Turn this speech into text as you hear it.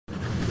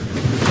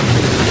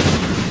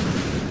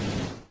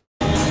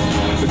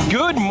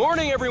Good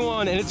morning,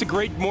 everyone, and it's a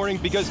great morning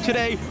because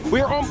today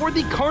we are on board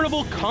the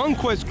Carnival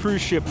Conquest cruise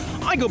ship.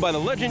 I go by the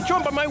legend,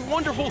 joined by my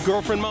wonderful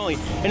girlfriend Molly,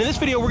 and in this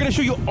video we're going to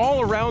show you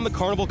all around the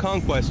Carnival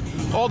Conquest.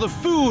 All the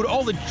food,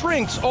 all the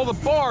drinks, all the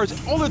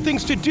bars, all the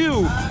things to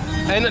do,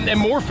 and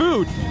more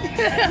food.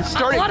 A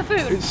lot of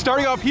food.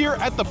 Starting off here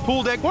at the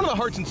pool deck, one of the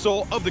hearts and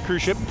soul of the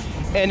cruise ship,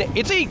 and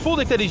it's a pool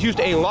deck that is used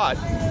a lot.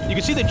 You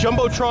can see the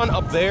Jumbotron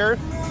up there,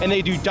 and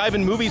they do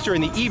dive-in movies during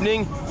the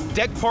evening,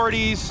 deck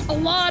parties. A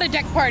lot of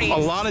deck parties. A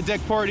lot of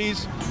deck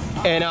parties.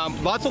 And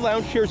lots of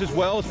lounge chairs as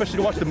well, especially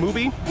to watch the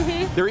movie.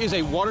 There is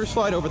a water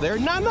slide over there.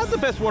 Not the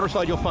best water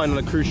slide you'll find on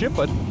a cruise ship,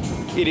 but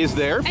it is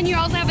there. And you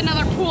also have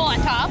another pool on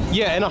top.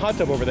 Yeah, and a hot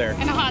tub over there.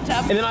 And a hot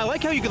tub. And then I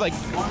like how you could like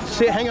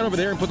hang out over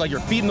there and put like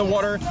your feet in the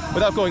water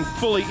without going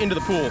fully into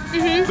the pool.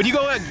 But you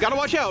gotta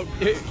watch out.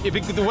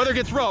 If the weather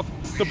gets rough,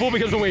 the pool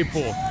becomes a wave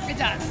pool. It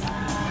does.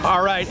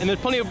 All right, and there's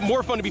plenty of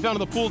more fun to be found on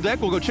the pool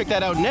deck. We'll go check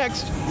that out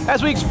next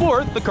as we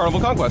explore the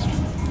Carnival Conquest.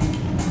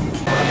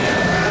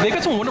 They've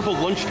got some wonderful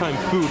lunchtime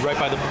food right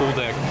by the pool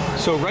deck.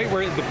 So right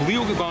where the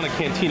Blue Iguana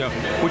Cantina,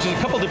 which is a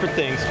couple different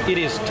things. It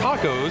is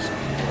tacos,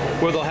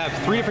 where they'll have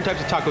 3 different types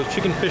of tacos,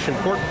 chicken, fish, and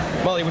pork.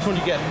 Molly, which one do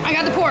you get? I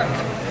got the pork.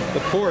 The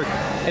pork.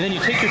 And then you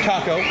take your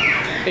taco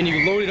and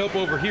you load it up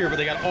over here, but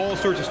they got all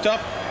sorts of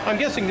stuff. I'm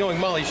guessing, knowing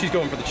Molly, she's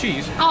going for the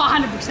cheese. Oh,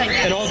 100%.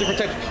 Yes. And all different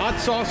types of hot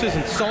sauces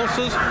and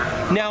salsas.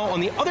 Now, on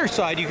the other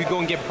side, you could go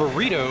and get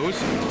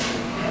burritos.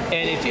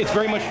 And it's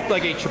very much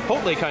like a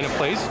Chipotle kind of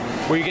place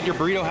where you get your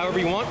burrito however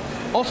you want.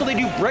 Also, they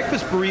do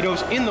breakfast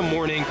burritos in the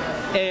morning,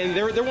 and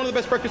they're one of the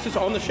best breakfasts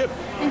on the ship.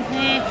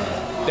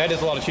 That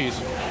is a lot of cheese.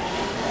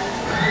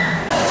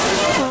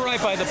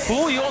 Right by the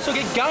pool, you also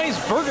get Guy's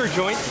Burger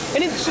Joint,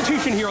 an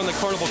institution here on the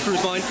Carnival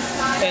Cruise Line,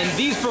 and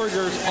these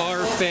burgers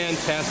are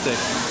fantastic.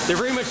 They're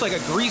very much like a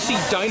greasy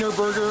diner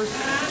burger,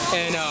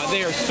 and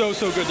they are so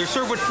good. They're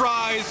served with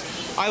fries.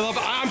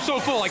 I'm so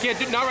full, I can't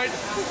do, not right. The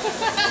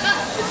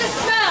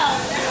smell.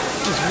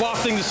 Just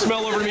wafting the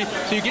smell over to me.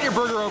 So you get your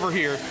burger over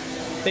here,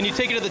 then you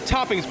take it to the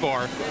toppings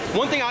bar.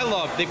 One thing I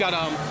love, they've got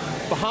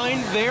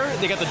behind there,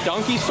 they got the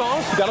donkey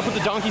sauce. You gotta put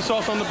the donkey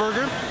sauce on the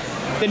burger.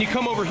 Then you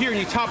come over here and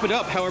you top it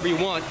up however you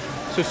want.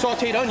 So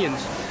sauteed onions,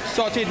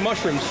 sauteed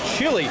mushrooms,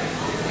 chili,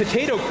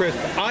 potato crisp.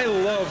 I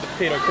love the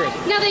potato crisp.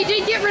 Now they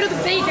did get rid of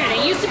the bacon.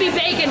 It used to be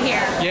bacon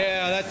here.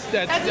 Yeah,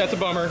 that's a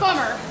bummer.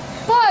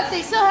 But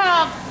they still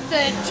have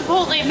the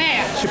Chipotle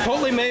mayo.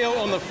 Chipotle mayo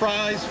on the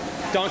fries,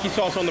 donkey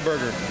sauce on the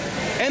burger.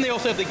 And they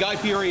also have the Guy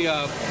Fieri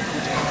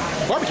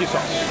barbecue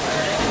sauce.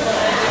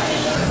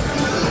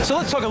 So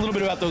let's talk a little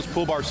bit about those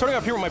pool bars. Starting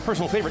off here with my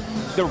personal favorite,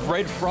 the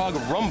Red Frog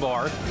Rum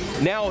Bar.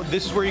 Now,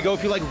 this is where you go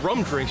if you like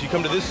rum drinks. You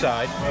come to this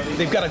side.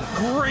 They've got a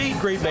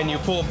great menu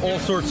full of all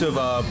sorts of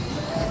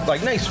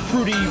like nice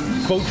fruity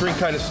boat drink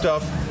kind of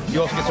stuff. You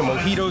also get some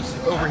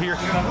mojitos over here,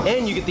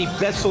 and you get the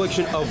best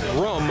selection of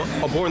rum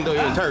aboard the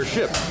entire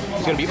ship.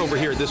 It's going to be over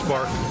here at this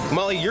bar.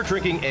 Molly, you're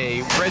drinking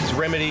a Red's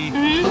Remedy.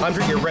 I'm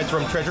drinking a Red's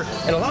Rum Treasure.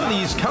 And a lot of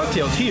these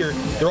cocktails here,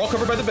 they're all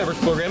covered by the beverage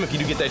program, if you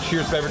do get that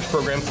Cheers beverage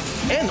program.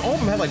 And all of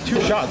them have like 2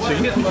 shots, so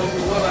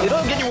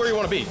it'll get you where you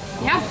want to be.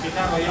 Yeah.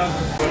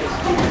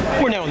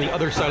 We're now on the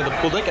other side of the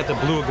pool deck at the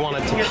Blue Iguana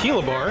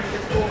Tequila Bar.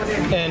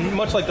 And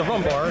much like the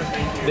rum bar,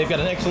 they've got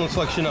an excellent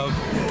selection of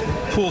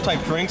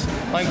pool-type drinks.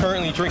 I'm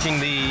currently drinking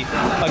the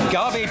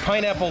agave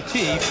pineapple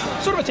tea,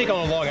 sort of a take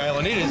on a Long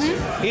Island. It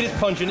is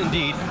pungent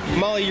indeed.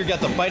 Molly, you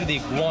got the Bite of the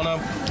Iguana,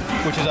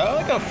 which is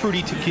like a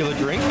fruity tequila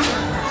drink.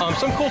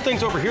 Some cool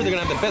things over here. They're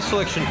gonna have the best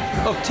selection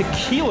of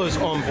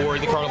tequilas on board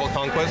the Carnival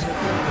Conquest.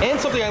 And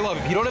something I love,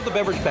 if you don't have the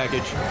beverage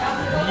package,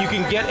 you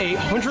can get a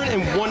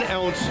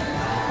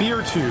 101-ounce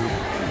beer tube.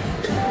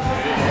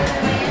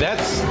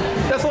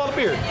 That's a lot of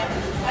beer.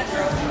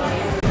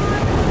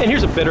 And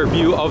here's a better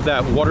view of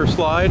that water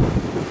slide.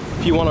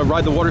 If you want to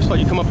ride the water slide,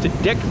 you come up to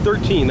deck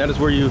 13. That is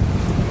where you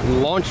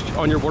launched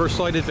on your water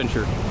slide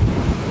adventure.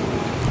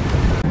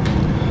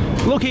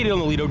 Located on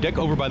the Lido deck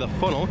over by the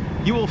funnel,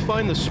 you will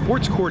find the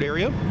sports court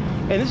area.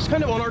 And this is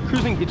kind of on our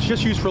cruising, it's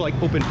just used for like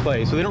open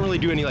play. So they don't really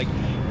do any like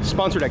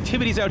sponsored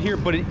activities out here,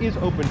 but it is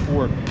open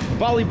for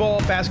volleyball,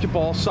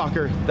 basketball,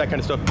 soccer, that kind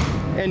of stuff.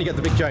 And you got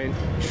the big giant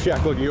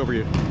shack looking over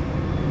you.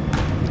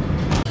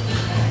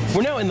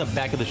 We're now in the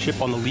back of the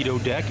ship on the Lido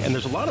deck, and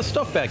there's a lot of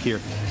stuff back here.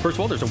 First of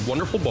all, there's a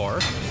wonderful bar.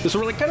 This is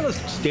really kind of a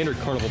standard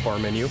Carnival bar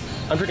menu.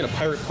 I'm drinking a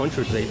Pirate Punch,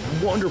 which is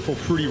a wonderful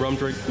fruity rum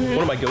drink. One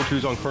of my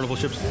go-tos on Carnival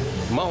ships.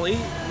 Molly,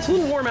 it's a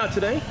little warm out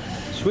today,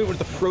 so we went with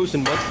the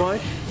frozen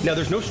mudslide. Now,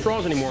 there's no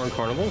straws anymore on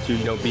Carnival to,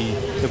 be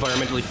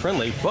environmentally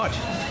friendly, but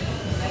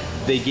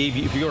they gave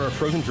you, if you go on a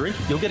frozen drink,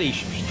 you'll get a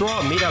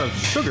straw made out of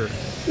sugar.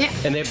 Yeah.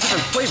 And they have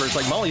different flavors.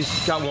 Like Molly's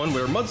got one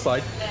where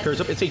mudslide pairs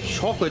up. It's a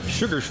chocolate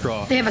sugar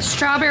straw. They have a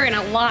strawberry and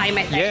a lime,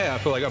 I think. Yeah,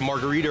 for like a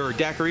margarita or a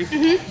daiquiri.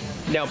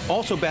 Now,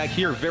 also back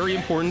here, very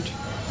important,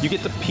 you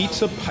get the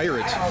Pizza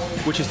Pirate,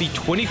 which is the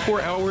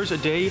 24 hours a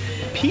day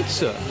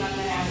pizza.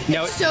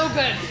 Now, it's so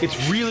good.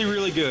 It's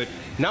really good.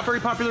 Not very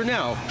popular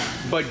now,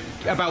 but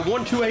about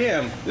 1, 2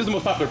 a.m., this is the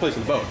most popular place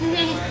on the boat.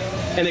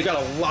 And they've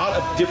got a lot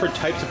of different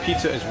types of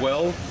pizza as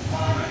well.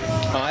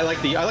 I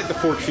like the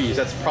 4 cheese.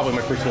 That's probably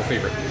my personal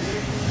favorite.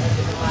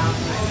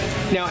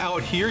 Now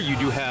out here you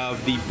do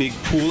have the big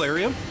pool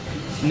area.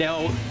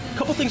 Now, a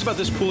couple things about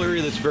this pool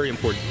area that's very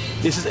important.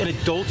 This is an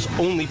adults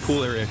only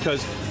pool area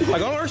because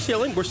like on our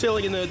sailing, we're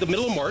sailing in the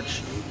middle of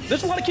March.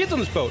 There's a lot of kids on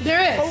this boat.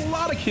 There is. A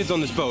lot of kids on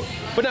this boat,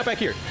 but not back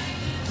here.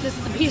 This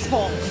is the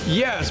peaceful.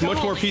 Yes,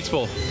 much more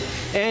peaceful.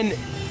 And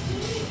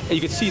you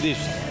can see this,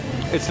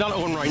 it's not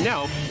on right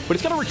now, but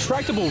it's got a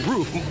retractable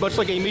roof, much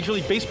like a Major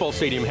League Baseball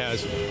stadium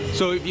has.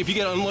 So if you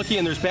get unlucky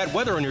and there's bad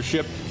weather on your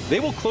ship, they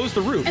will close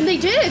the roof. And they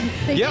did.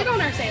 They did on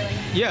our sailing.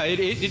 Yeah,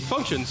 it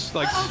functions.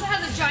 Like, It also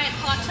has a giant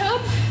hot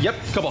tub. Yep,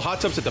 a couple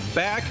hot tubs at the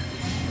back.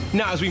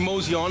 Now, as we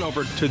mosey on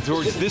over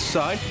towards this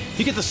side,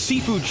 you get the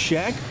seafood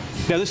shack.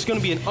 Now, this is going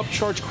to be an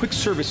upcharge quick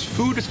service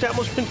food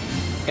establishment,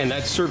 and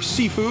that serves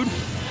seafood.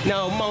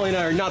 Now, Molly and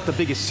I are not the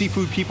biggest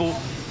seafood people,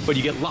 but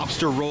you get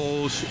lobster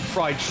rolls,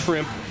 fried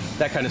shrimp,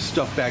 that kind of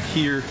stuff back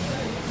here.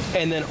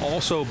 And then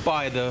also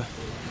by the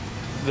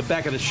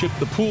back of the ship,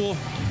 the pool,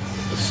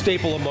 a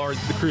staple of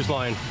the cruise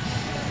line.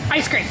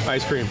 Ice cream.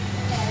 Ice cream.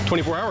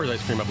 24 hours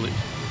ice cream, I believe.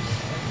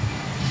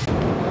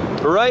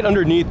 Right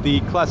underneath the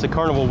classic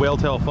Carnival whale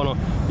tail funnel,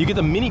 you get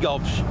the mini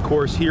golf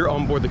course here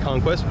on board the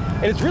Conquest,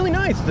 and it's really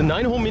nice. It's a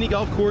 9-hole mini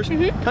golf course.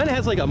 Kind of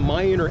has like a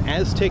Mayan or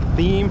Aztec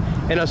theme,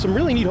 and some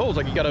really neat holes.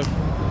 Like you got to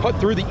putt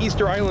through the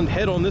Easter Island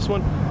head on this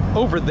one.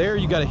 Over there,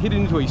 you got to hit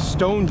into a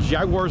stone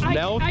jaguar's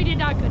mouth. I did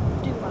not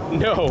do well.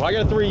 No, I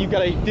got a 3. You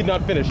did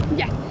not finish.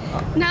 Yeah.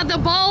 Now the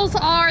balls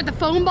are the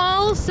foam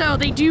balls, so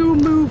they do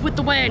move with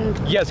the wind.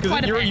 Yes,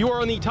 because you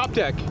are on the top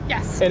deck.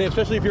 Yes. And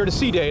especially if you're at a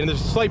sea day and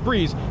there's a slight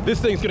breeze, this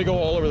thing's gonna go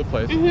all over the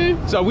place.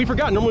 So we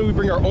forgot, normally we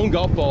bring our own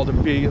golf ball to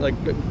be like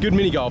good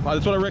mini golf.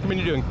 That's what I recommend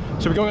you doing. So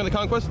if you're going on the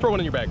Conquest, throw one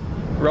in your bag,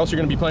 or else you're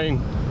gonna be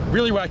playing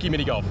really wacky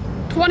mini golf.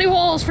 20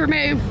 holes for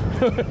me.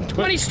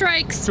 20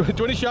 strikes.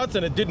 20 shots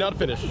and it did not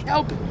finish.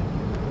 Nope.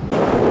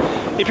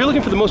 If you're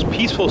looking for the most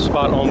peaceful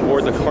spot on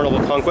board the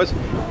Carnival Conquest,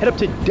 head up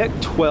to Deck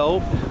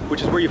 12,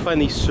 which is where you find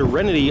the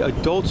Serenity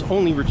Adults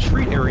Only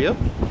Retreat area.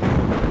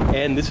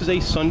 And this is a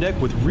sun deck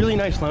with really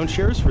nice lounge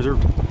chairs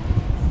reserved,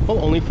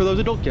 well, only for those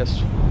adult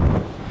guests.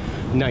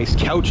 Nice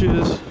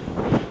couches,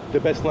 the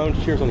best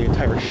lounge chairs on the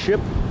entire ship.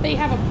 They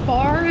have a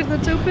bar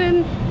that's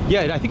open.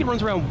 Yeah, I think it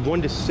runs around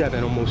 1 to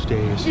 7 on most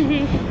days.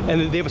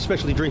 And they have a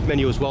specialty drink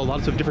menu as well.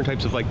 Lots of different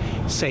types of like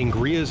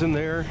sangrias in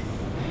there.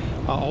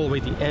 All the way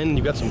at the end,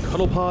 you've got some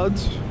cuddle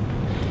pods,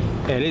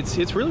 and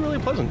it's really, really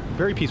pleasant,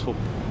 very peaceful.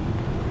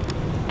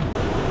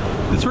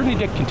 The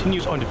Serenity deck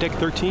continues onto Deck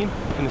 13,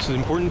 and this is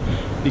important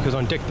because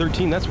on Deck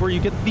 13, that's where you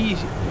get the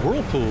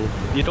whirlpool,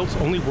 the adults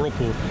only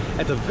whirlpool,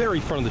 at the very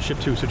front of the ship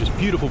too, so just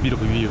beautiful,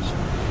 beautiful views.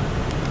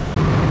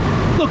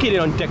 Located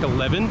on Deck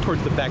 11,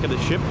 towards the back of the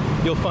ship,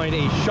 you'll find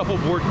a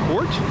shuffleboard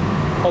court,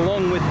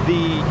 along with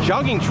the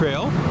jogging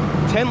trail.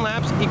 10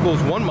 laps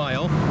equals 1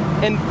 mile,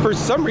 and for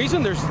some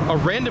reason there's a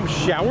random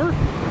shower.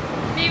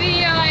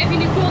 Maybe if you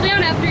need to cool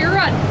down after your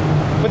run.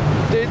 But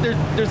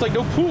there's like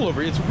no pool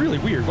over it. It's really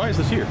weird. Why is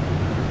this here?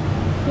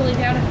 Cooling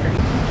down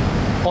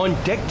after. On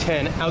Deck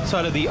 10,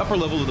 outside of the upper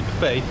level of the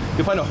buffet,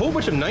 you'll find a whole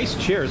bunch of nice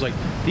chairs. Like,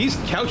 these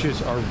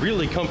couches are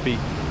really comfy,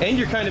 and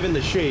you're kind of in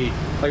the shade.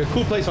 Like a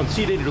cool place on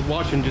sea day to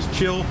watch and just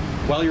chill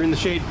while you're in the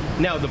shade.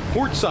 Now, the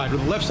port side, or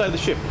the left side of the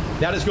ship,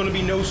 that is going to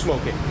be no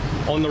smoking.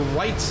 On the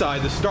right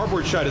side, the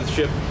starboard side of the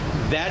ship,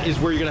 that is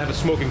where you're going to have a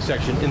smoking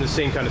section in the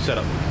same kind of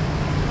setup.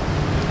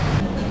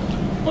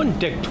 On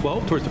Deck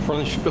 12, towards the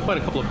front of the ship, you'll find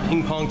a couple of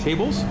ping pong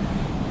tables,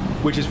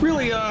 which is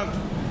really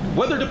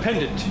weather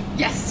dependent.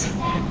 Yes.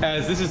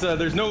 As this is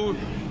there's no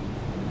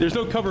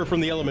cover from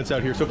the elements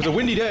out here, so if it's a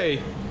windy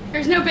day,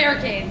 there's no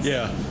barricades.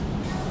 Yeah.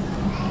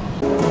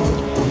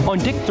 On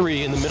Deck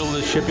 3, in the middle of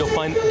the ship, you'll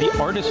find the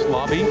artist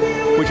lobby,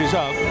 which is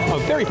a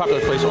very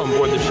popular place on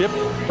board the ship.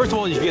 First of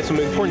all, you get some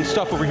important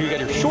stuff over here. You got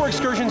your shore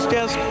excursions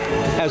desk,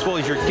 as well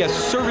as your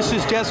guest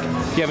services desk,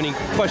 if you have any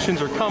questions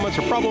or comments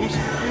or problems.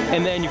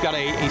 And then you've got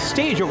a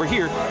stage over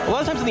here. A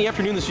lot of times in the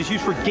afternoon, this is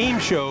used for game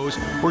shows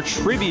or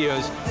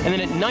trivias. And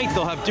then at night,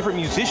 they'll have different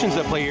musicians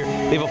that play here.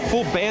 They have a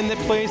full band that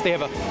plays. They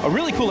have a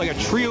really cool, like a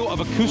trio of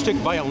acoustic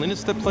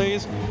violinists that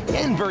plays.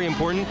 And very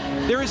important,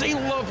 there is a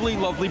lovely,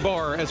 lovely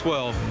bar as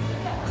well.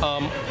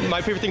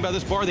 My favorite thing about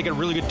this bar, they got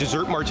really good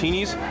dessert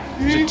martinis.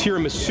 There's a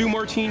tiramisu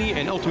martini,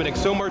 an ultimate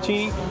XO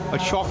martini, a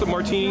chocolate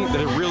martini that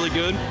are really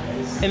good.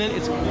 And then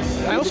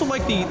I also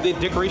like the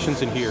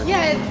decorations in here.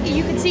 Yeah,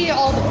 you can see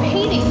all the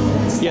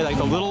paintings. Yeah, like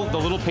the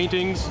little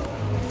paintings,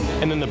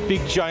 and then the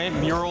big giant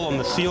mural on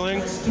the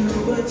ceiling.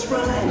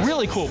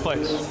 Really cool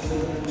place.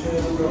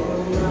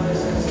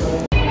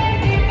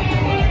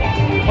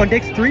 On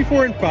decks 3,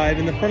 4, and 5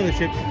 in the front of the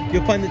ship,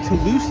 you'll find the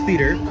Toulouse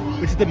Theater,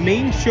 which is the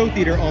main show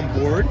theater on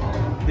board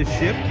the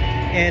ship,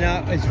 and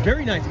it's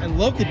very nice. I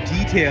love the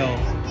detail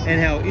and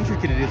how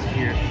intricate it is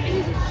here. It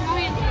is a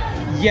giant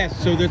theater.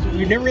 Yes, so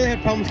we've never really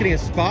had problems getting a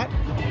spot.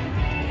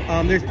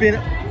 There's been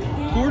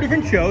 4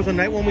 different shows. On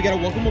night 1, we got a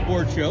welcome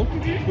aboard show.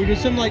 We did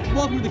some like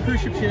welcome to the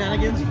cruise ship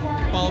shenanigans,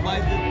 followed by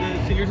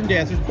the singers and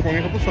dancers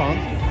performing a couple songs.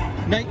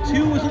 Night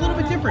 2 was a little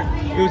bit different.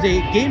 It was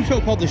a game show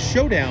called The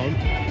Showdown,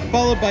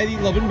 followed by the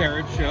Love and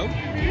Marriage show.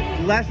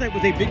 Last night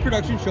was a big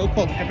production show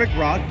called Epic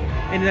Rock,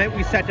 and tonight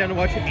we sat down to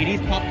watch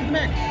 80s pop to the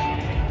max.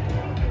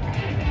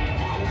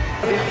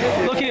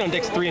 Located on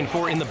decks 3 and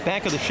 4 in the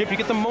back of the ship, you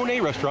get the Monet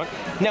restaurant.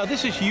 Now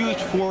this is used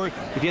for,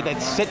 if you had that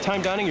set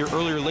time dining, your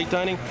early or late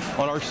dining.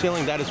 On our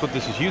sailing, that is what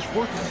this is used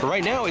for. But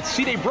right now, it's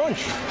sea day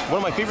brunch. One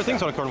of my favorite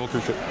things on a Carnival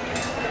cruise ship.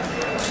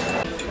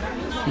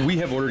 We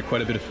have ordered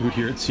quite a bit of food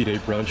here at Sea Day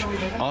Brunch.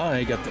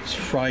 I got this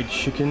fried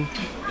chicken,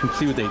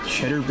 complete with a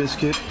cheddar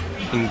biscuit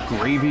and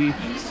gravy.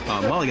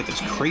 Molly got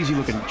this crazy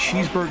looking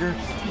cheeseburger.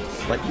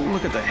 Like,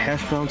 look at the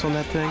hash browns on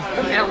that thing.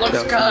 Yeah, it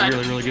looks good.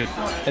 Really, really good.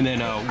 And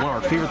then one of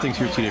our favorite things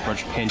here at Sea Day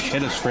Brunch,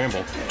 pancetta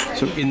scramble.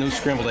 So in those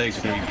scrambled eggs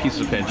are going to be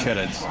pieces of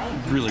pancetta. It's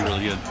really,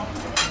 really good.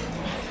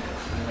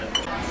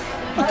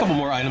 A couple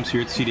more items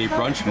here at Sea Day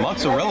Brunch.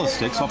 Mozzarella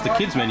sticks off the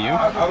kids menu.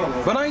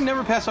 But I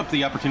never pass up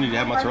the opportunity to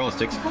have mozzarella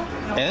sticks.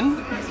 And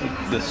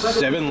the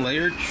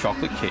 7-layered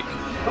chocolate cake.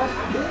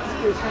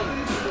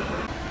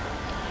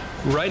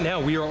 Right now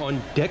we are on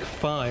deck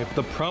 5,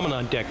 the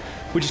promenade deck,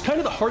 which is kind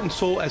of the heart and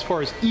soul as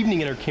far as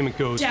evening entertainment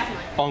goes.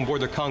 Definitely. On board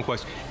the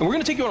Conquest. And we're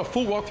going to take you on a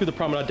full walk through the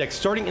promenade deck,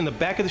 starting in the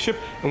back of the ship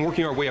and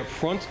working our way up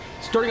front.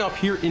 Starting off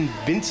here in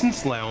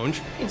Vincent's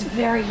Lounge. It's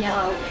very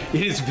yellow.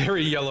 It is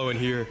very yellow in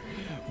here.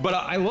 But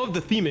I love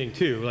the theming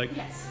too. Like,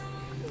 yes.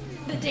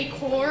 The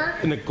decor.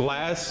 And the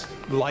glass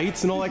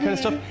lights and all that kind of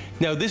stuff.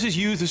 Now this is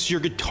your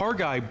guitar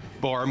guy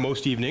bar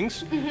most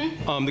evenings.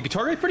 The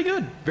guitar guy is pretty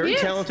good, very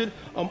talented.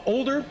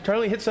 Older,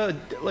 totally hits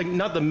like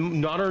not the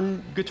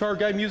modern guitar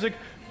guy music,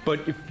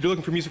 but if you're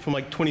looking for music from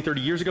like 20, 30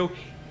 years ago,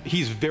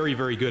 he's very,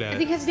 very good at it. I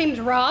think his name's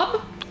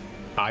Rob.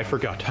 I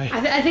forgot.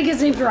 I think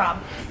his name's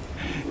Rob,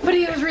 but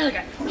he was really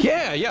good.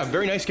 Yeah,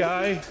 very nice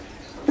guy.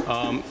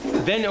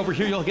 Then over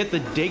here you'll get the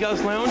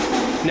Degas Lounge.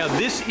 Now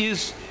this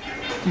is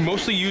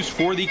mostly used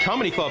for the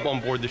comedy club on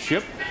board the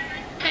ship.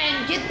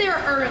 And get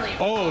there early.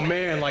 Oh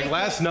man, like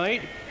last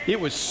night, it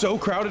was so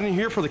crowded in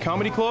here for the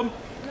comedy club.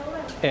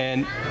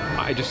 And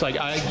I just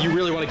you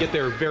really want to get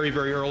there very,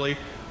 very early.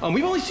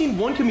 We've only seen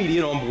one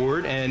comedian on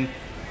board, and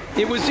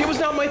it was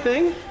not my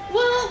thing.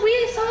 Well,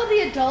 we saw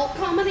the adult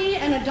comedy,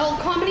 and adult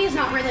comedy is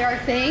not really our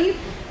thing,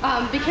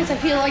 because I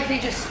feel like they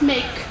just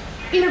make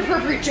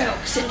inappropriate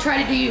jokes and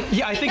try to do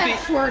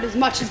F word as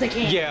much as they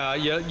can. Yeah,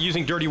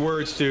 using dirty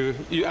words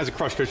as a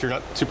crush coach, you're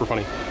not super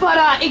funny.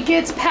 But it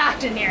gets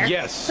packed in here.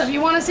 Yes. So if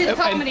you want to see the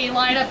comedy,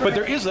 line up. But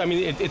there is, I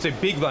mean, it's a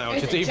big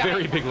lounge. It's a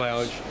very big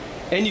lounge.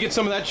 And you get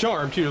some of that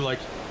charm too, like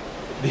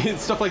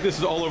stuff like this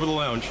is all over the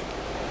lounge.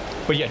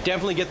 But yeah,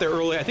 definitely get there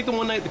early. I think the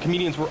one night the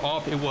comedians were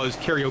off, it was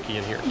karaoke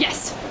in here.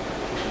 Yes.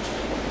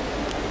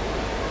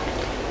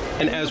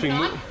 And as we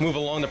move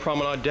along the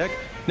promenade deck,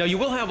 now you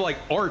will have like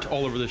art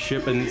all over the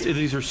ship, and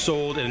these are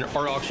sold in an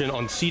art auction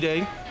on Sea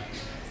Day.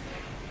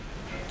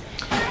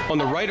 On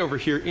the right over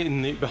here,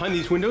 behind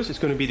these windows, is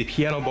going to be the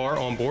piano bar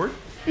on board.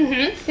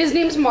 His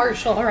name's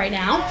Marshall right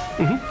now.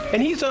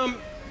 And he's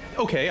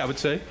okay, I would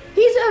say.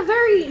 He's a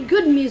very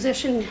good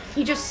musician.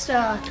 He just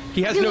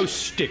he has no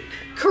stick.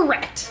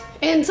 Correct.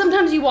 And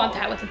sometimes you want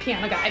that with a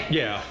piano guy.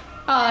 Yeah.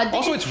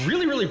 Also, it's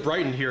really, really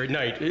bright in here at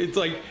night. It's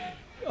like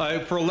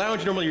for a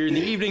lounge, normally you're in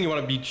the evening, you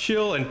want to be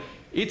chill, and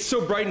it's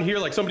so bright in here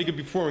like somebody could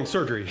be performing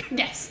surgery.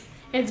 Yes,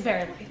 it's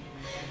very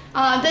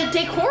light. The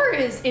decor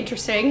is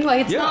interesting.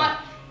 Like, it's not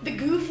the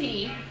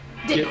goofy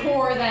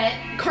decor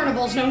that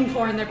Carnival's known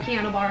for in their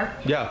piano bar.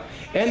 Yeah,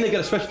 and they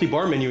got a specialty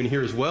bar menu in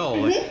here as well.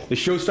 Like, the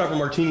Showstopper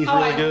Martini is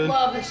really good. I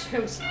love the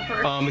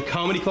Showstopper. The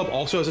Comedy Club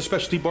also has a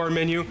specialty bar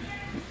menu.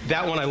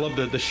 That one, I love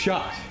the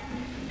shot.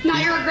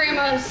 Not your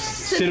grandma's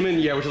cinnamon,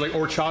 which is like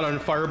horchata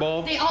and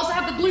fireball. They also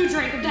have the blue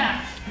drink of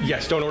death.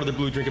 Yes, don't order the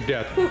blue drink of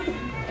death.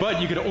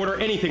 But you can order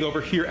anything over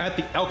here at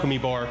the Alchemy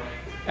Bar,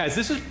 as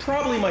this is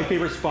probably my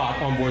favorite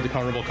spot on board the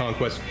Carnival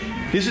Conquest.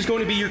 This is going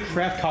to be your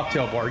craft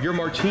cocktail bar, your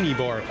martini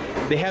bar.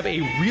 They have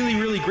a really,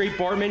 really great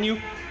bar menu,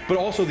 but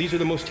also these are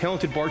the most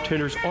talented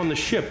bartenders on the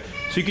ship.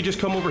 So you could just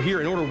come over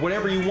here and order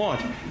whatever you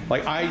want.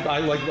 Like I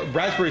like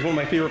raspberry is one of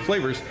my favorite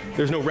flavors.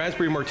 There's no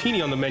raspberry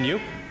martini on the menu,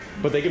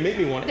 but they can make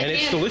me one, and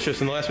it's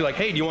delicious. And they'll ask me like,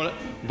 hey, do you want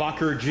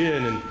vodka or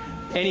gin and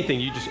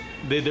anything?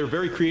 They're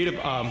very creative.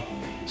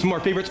 Some of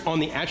our favorites on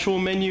the actual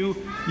menu: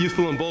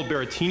 Youthful and Bold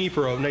Baratini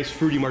for a nice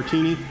fruity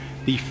martini,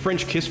 the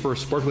French Kiss for a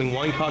sparkling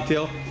wine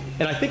cocktail,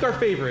 and I think our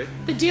favorite,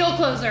 the Deal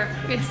Closer.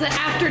 It's the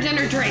after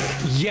dinner drink.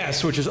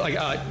 Yes, which is like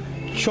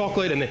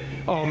chocolate, and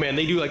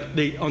they do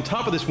on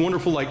top of this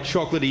wonderful like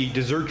chocolatey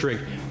dessert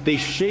drink, they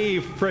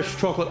shave fresh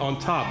chocolate on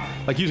top,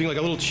 like using like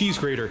a little cheese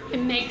grater.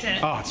 It makes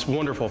it. Oh, it's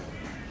wonderful.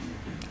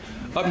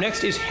 Up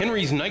next is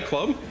Henry's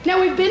Nightclub.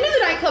 Now, we've been to the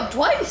nightclub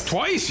twice.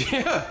 Twice,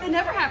 yeah. It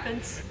never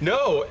happens.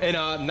 No,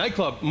 and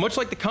nightclub, much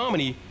like the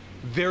comedy,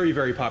 very,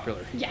 very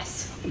popular.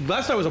 Yes.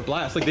 Last night was a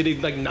blast. Like they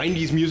did like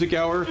 90s music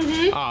hour.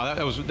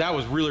 That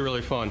was really,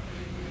 really fun.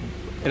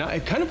 And I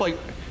kind of like,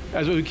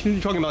 as we continue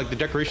talking about like the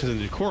decorations and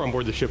the decor on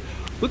board the ship,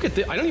 look at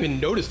I don't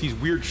even notice these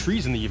weird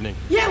trees in the evening.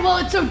 Yeah, well,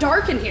 it's so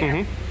dark in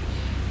here.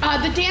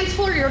 The dance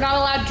floor, you're not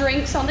allowed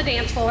drinks on the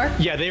dance floor.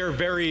 Yeah, they are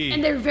very...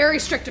 And they're very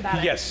strict about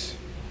it. Yes.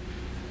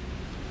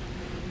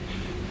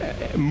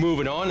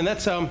 Moving on, and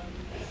that's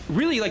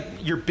really like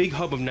your big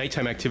hub of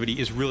nighttime activity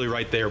is really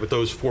right there with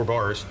those 4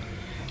 bars.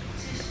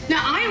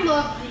 Now I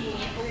love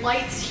the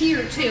lights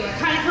here too. It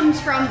kind of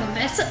comes from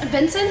the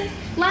Vincent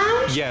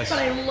Lounge. Yes. But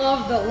I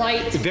love the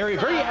lights. Very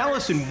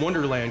Alice in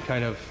Wonderland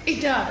kind of.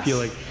 It does.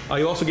 Feeling.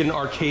 You also get an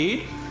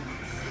arcade,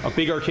 a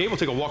big arcade. We'll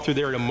take a walk through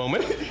there in a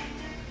moment.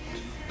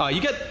 You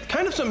get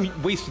kind of some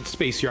wasted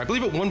space here. I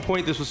believe at one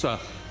point this was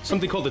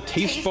something called the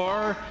taste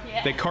bar.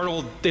 Yeah. That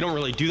Carnival, they don't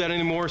really do that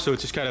anymore, so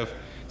it's just kind of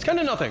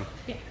nothing.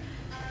 Yeah.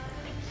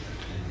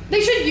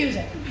 They should use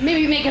it.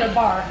 Maybe make it a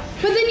bar.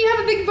 But then you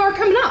have a big bar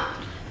coming up.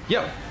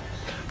 Yeah.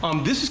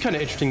 This is kind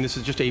of interesting. This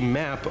is just a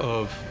map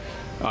of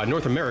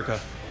North America.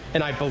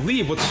 And I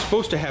believe what's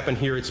supposed to happen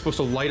here, it's supposed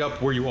to light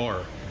up where you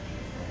are.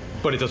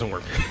 But it doesn't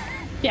work.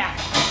 Yeah.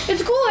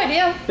 It's a cool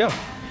idea. Yeah.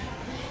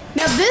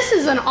 Now this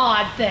is an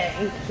odd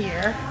thing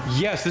here.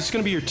 Yes, this is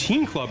going to be your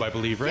teen club, I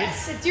believe, right?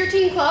 Yes, it's your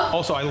teen club.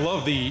 Also, I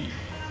love the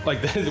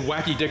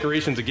wacky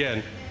decorations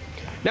again.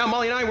 Now,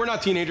 Molly and I, we're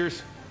not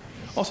teenagers.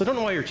 Also, I don't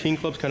know why your teen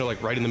club's kind of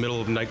like right in the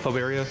middle of the nightclub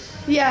area.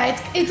 Yeah,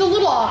 it's a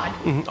little odd.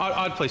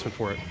 Odd placement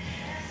for it.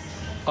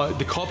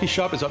 The coffee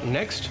shop is up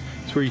next.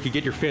 It's where you could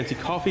get your fancy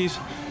coffees.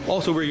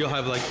 Also where you'll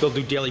have they'll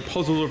do daily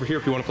puzzles over here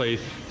if you want to play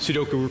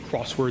Sudoku,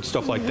 crossword,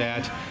 stuff like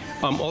that.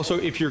 Also,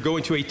 if you're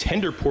going to a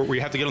tender port where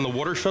you have to get on the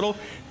water shuttle,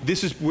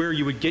 this is where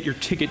you would get your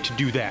ticket to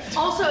do that.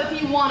 Also,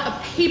 if you want a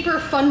paper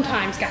fun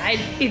times guide,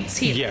 it's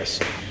here. Yes.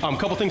 A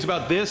couple things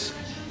about this.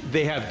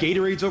 They have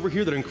Gatorades over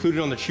here that are included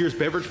on the Cheers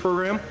beverage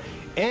program.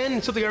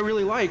 And something I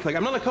really like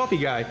I'm not a coffee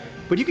guy,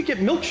 but you could get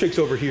milkshakes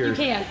over here. You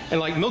can.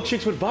 And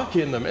milkshakes with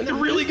vodka in them, and they're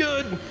really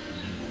good.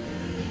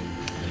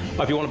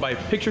 If you want to buy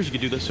pictures, you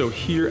can do this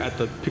here at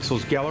the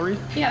Pixels Gallery.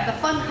 Yeah, the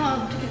fun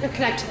hub to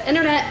connect to the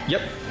internet.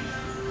 Yep.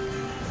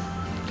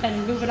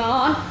 And moving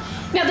on.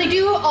 Now they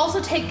do also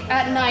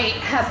at night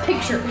have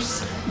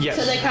pictures. Yes.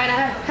 So they kind of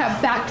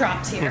have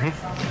backdrops here.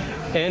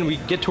 And we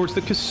get towards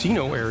the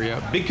casino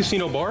area. Big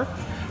casino bar.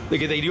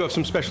 They do have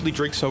some specialty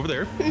drinks over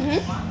there.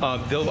 A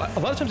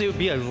lot of times it would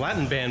be a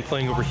Latin band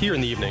playing over here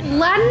in the evening.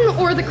 Latin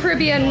or the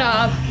Caribbean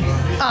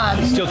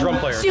steel drum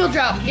player. Steel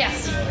drum,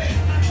 yes.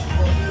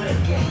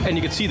 And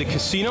you can see the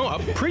casino, a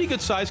pretty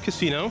good sized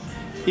casino.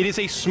 It is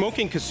a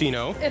smoking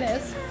casino. It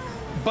is.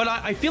 But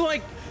I feel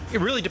like it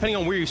really, depending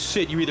on where you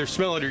sit, you either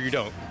smell it or you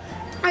don't.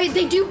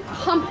 They do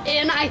pump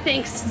in, I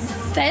think,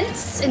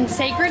 scents and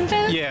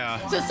sacredness.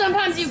 Yeah. So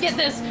sometimes you get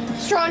this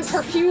strong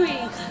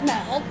perfumey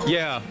smell.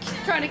 Yeah.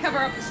 Trying to cover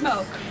up the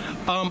smoke.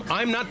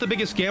 I'm not the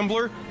biggest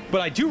gambler,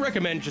 but I do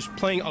recommend just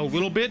playing a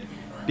little bit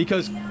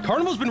because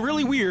Carnival's been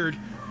really weird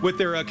with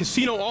their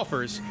casino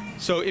offers.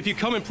 So if you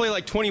come and play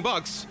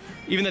 $20,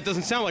 even that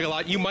doesn't sound like a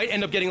lot, you might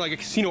end up getting a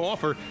casino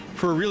offer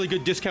for a really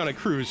good discounted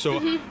cruise. So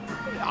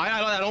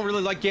I don't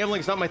really like gambling,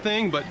 it's not my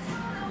thing, but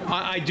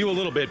I do a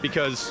little bit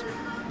because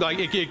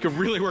it could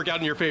really work out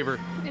in your favor.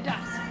 It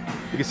does.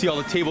 You can see all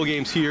the table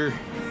games here.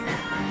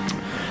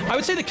 I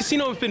would say the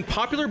casino has been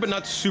popular, but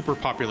not super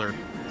popular.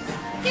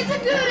 It's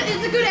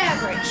a good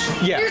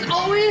average. Yeah. There's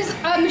always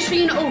a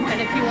machine open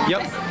if you want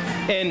it.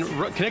 And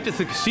connected to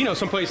the casino,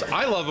 someplace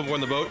I love on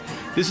the boat,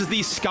 this is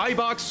the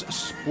Skybox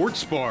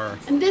Sports Bar.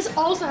 And this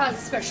also has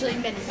a specialty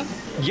menu.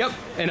 Yep,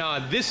 and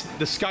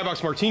the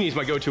Skybox Martini is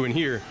my go-to in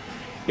here.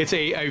 It's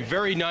a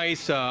very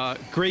nice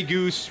Grey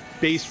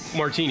Goose-based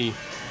martini.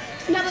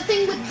 Now the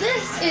thing with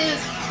this is,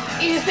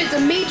 if it's a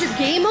major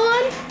game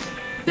on,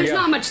 there's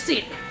not much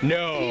seating.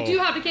 No. So you do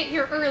have to get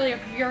here early if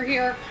you're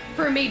here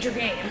for a major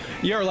game.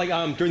 Yeah, or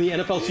during the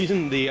NFL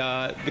season, the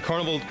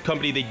Carnival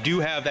company, they do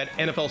have that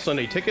NFL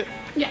Sunday ticket.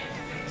 Yeah.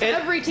 So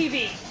every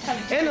TV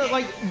has a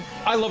ticket.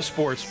 I love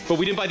sports, but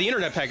we didn't buy the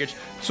internet package,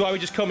 so I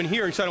would just come in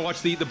here and try to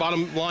watch the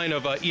bottom line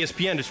of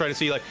ESPN to try to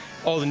see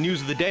all the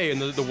news of the day in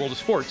the world of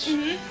sports.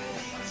 You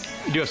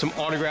do have some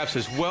autographs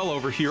as well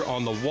over here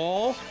on the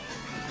wall.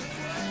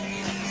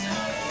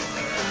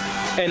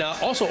 And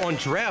also on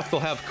draft, they'll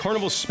have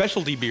Carnival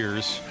specialty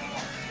beers.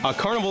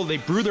 Carnival, they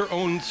brew their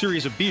own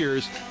series of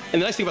beers.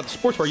 And the nice thing about the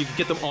sports bar, you can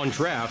get them on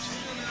draft.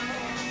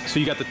 So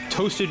you got the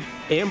Toasted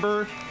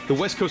Amber, the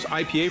West Coast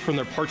IPA from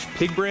their Parched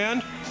Pig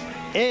brand,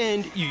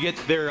 and you get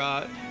their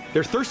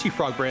Thirsty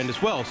Frog brand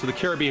as well. So the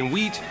Caribbean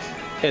Wheat,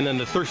 and then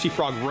the Thirsty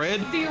Frog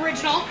Red. The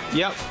original.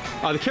 Yep.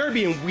 The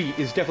Caribbean Wheat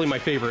is definitely my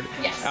favorite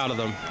out of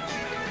them.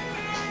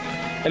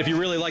 And if you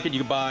really like it, you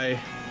can buy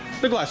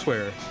the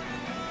glassware,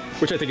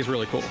 which I think is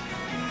really cool.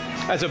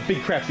 As a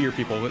big craft beer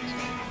people,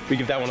 we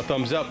give that one a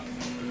thumbs up.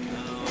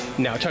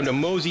 Now, time to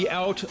mosey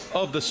out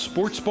of the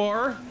sports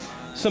bar.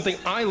 Something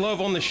I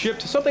love on the ship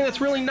to something that's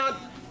really not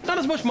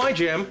as much my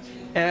jam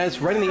as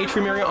right in the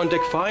atrium area on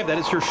deck 5. That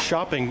is your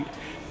shopping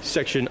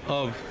section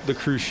of the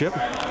cruise ship.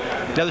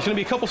 Now, there's going to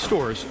be a couple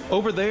stores.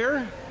 Over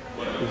there,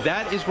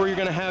 that is where you're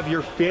going to have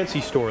your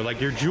fancy store,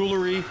 like your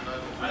jewelry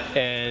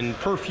and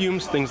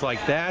perfumes, things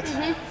like that.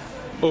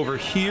 Over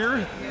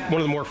here,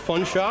 one of the more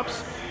fun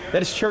shops,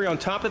 that is Cherry on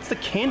Top. That's the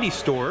candy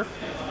store.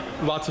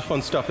 Lots of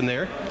fun stuff in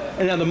there.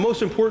 And now the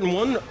most important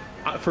one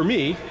for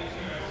me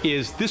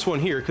is this one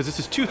here, because this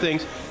is two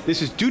things.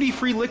 This is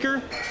duty-free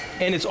liquor,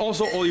 and it's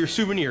also all your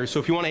souvenirs. So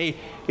if you want a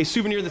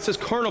souvenir that says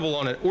Carnival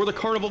on it, or the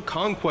Carnival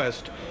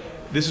Conquest,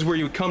 this is where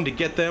you would come to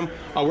get them.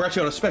 We're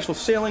actually on a special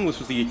sailing. This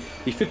was the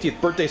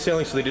 50th birthday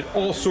sailing, so they did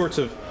all sorts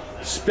of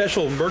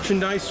special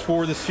merchandise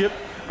for the ship.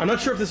 I'm not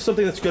sure if this is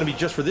something that's going to be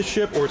just for this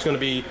ship, or it's going to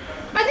be...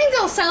 I think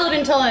they'll sell it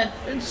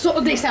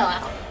until they sell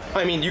out.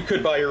 I mean, you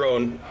could buy your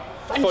own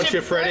Fun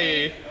Ship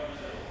Freddy,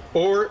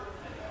 or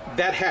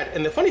that hat.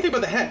 And the funny thing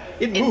about the hat,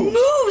 it moves. It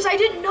moves! I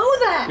didn't know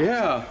that!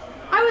 Yeah.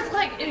 I was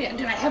like,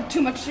 did I have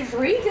too much to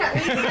drink? That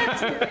makes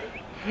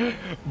sense.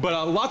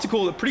 But lots of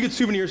cool, pretty good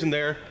souvenirs in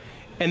there.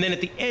 And then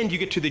at the end, you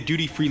get to the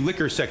duty-free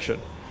liquor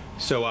section.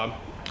 So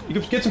you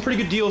can get some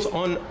pretty good deals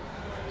on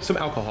some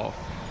alcohol.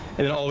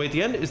 And then all the way at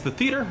the end is the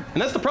theater,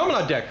 and that's the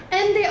promenade deck.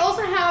 And they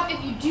also have,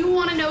 if you do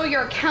want to know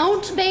your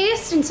account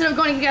based, instead of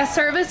going to guest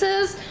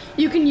services,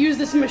 you can use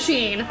this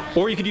machine.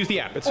 Or you could use the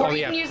app. It's on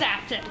the app. Or you can use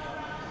Acton.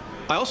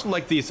 I also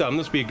like these, this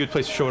would be a good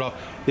place to show it off.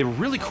 They have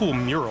a really cool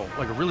mural,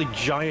 like a really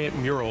giant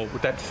mural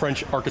with that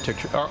French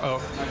architecture,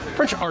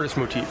 French artist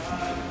motif.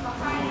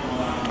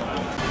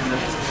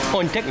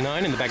 On deck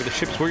 9 in the back of the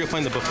ship is where you'll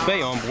find the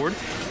buffet on board.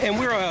 And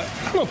we're on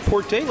a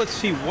port day. Let's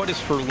see what is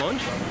for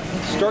lunch.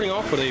 Starting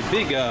off with a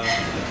big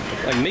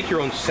like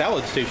make-your-own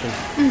salad station,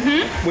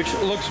 which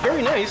looks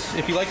very nice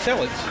if you like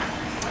salads.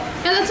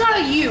 And that's not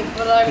a U,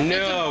 but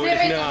no,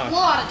 it's not. A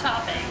lot of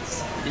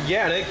toppings.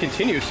 Yeah, and it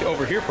continues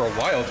over here for a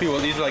while too.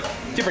 Well, these are like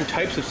different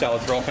types of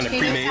salads. They're all kind of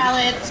pre-made.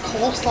 Salads,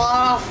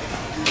 coleslaw.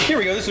 Here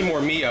we go. This is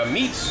more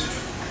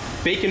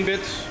meats, bacon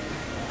bits.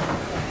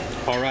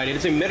 All right, it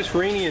is a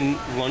Mediterranean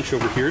lunch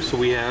over here. So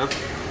we have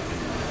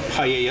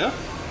paella.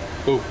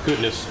 Oh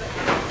goodness.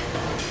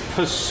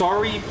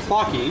 Pasari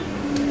plaki,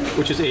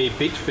 which is a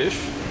baked fish.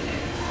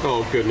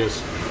 Oh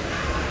goodness.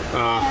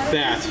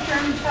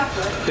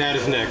 That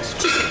is next.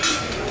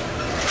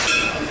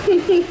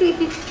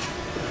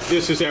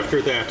 This is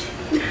after that.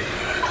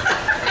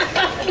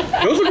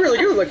 Those look really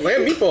good, like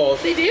lamb meatballs.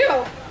 They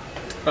do.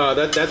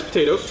 That's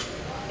potatoes.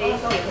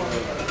 And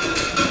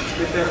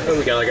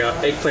we got like a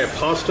eggplant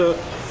pasta.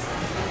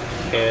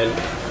 And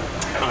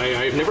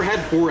I've never had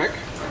borek.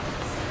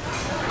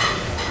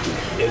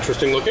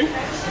 Interesting looking.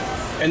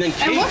 And then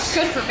cakes. It looks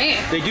good for me.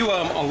 They do,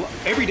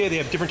 every day they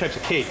have different types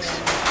of cakes.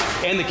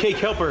 And the cake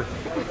helper.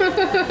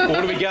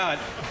 What do we got?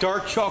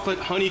 Dark chocolate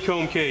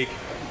honeycomb cake.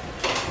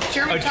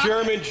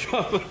 German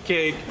chocolate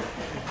cake.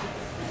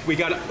 We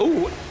got,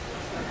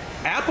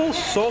 apple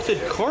salted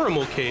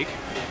caramel cake.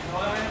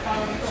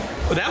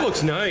 Oh, that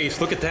looks nice.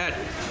 Look at that.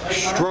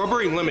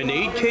 Strawberry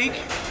lemonade cake.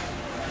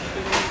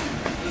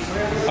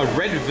 A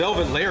red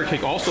velvet layer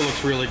cake also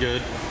looks really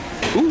good.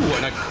 Ooh,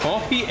 and a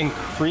coffee and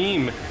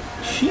cream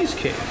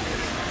cheesecake.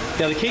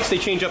 Now the cakes, they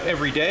change up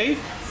every day,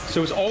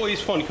 so it's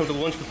always fun to come to the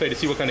lunch buffet to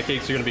see what kind of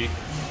cakes are going to be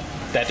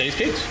that day's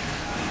cakes.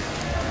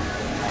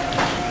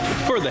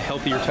 For the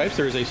healthier types,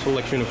 there is a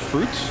selection of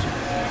fruits.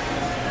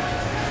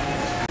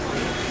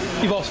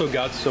 You've also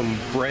got some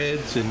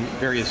breads and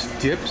various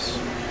dips,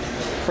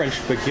 French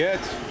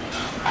baguette.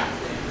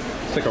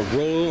 It's like a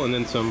roll and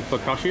then some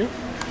focaccia.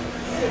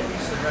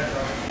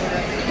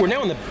 We're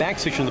now in the back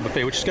section of the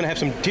buffet, which is going to have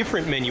some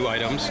different menu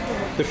items.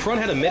 The front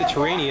had a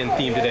Mediterranean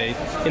theme today.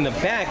 In the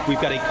back, we've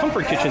got a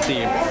comfort kitchen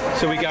theme.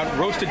 So we got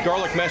roasted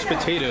garlic mashed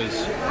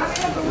potatoes,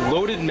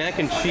 loaded mac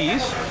and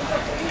cheese,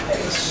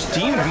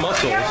 steamed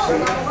mussels.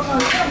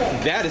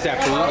 That is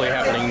absolutely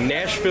happening.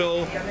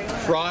 Nashville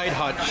fried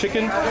hot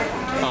chicken.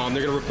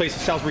 They're going to replace the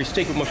Salisbury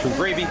steak with mushroom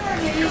gravy.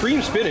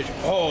 Cream spinach.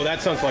 Oh,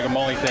 that sounds like a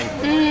Molly thing.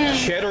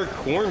 Cheddar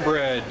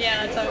cornbread.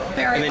 Yeah, that's a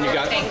very And then you've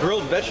got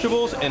grilled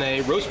vegetables and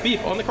a roast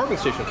beef on the cargo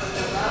station.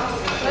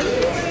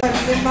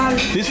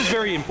 This is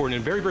very important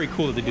and very, very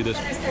cool that they do this.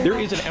 There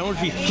is an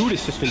allergy food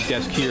assistant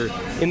desk here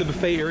in the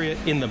buffet area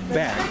in the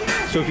back.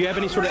 So if you have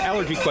any sort of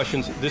allergy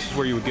questions, this is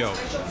where you would go.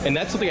 And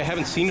that's something I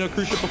haven't seen in a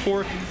cruise ship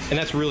before, and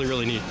that's really,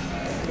 really neat.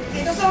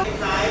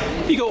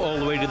 You go all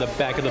the way to the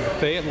back of the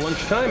buffet at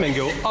lunchtime and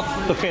go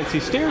up the fancy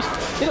stairs.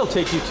 It'll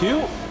take you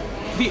to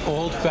the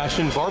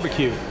old-fashioned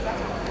barbecue.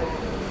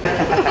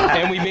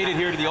 And we made it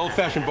here to the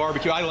old-fashioned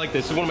barbecue. I like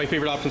this. It's one of my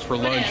favorite options for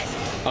lunch.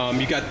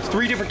 You got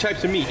 3 different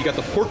types of meat. You got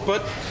the pork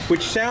butt,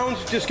 which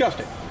sounds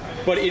disgusting,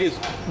 but it is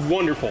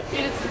wonderful. It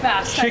is the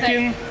best.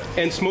 Chicken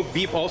and smoked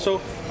beef also.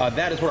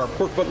 That is what our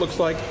pork butt looks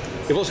like.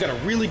 They've also got a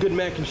really good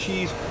mac and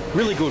cheese,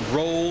 really good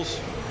rolls,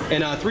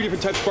 and 3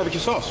 different types of barbecue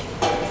sauce.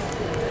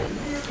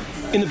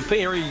 In the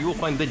buffet area, you will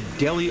find the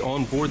deli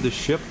on board the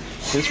ship.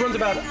 This runs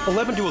about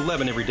 11 to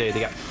 11 every day. They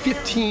got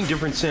 15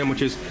 different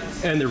sandwiches,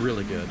 and they're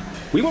really good.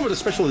 We went with a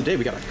special of the day.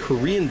 We got a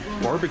Korean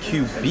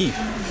barbecue beef,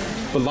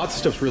 but lots of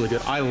stuff's really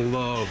good. I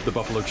love the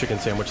buffalo chicken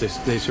sandwich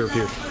they serve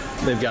here.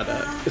 They've got,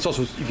 it's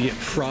also, you get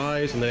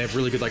fries, and they have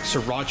really good like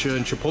sriracha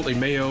and chipotle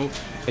mayo,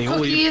 and you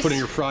only put in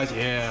your fries.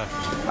 Yeah,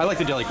 I like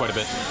the deli quite a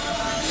bit.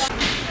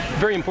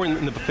 Very important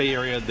in the buffet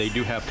area, they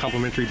do have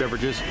complimentary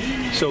beverages.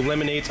 So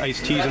lemonades,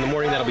 iced teas in the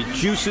morning, that'll be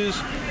juices.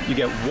 You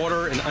get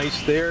water and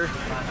ice there,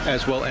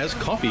 as well as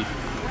coffee.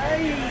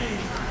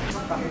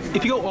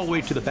 If you go all the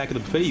way to the back of the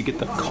buffet, you get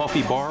the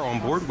coffee bar on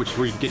board, which is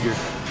where you get your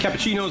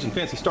cappuccinos and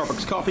fancy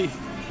Starbucks coffee.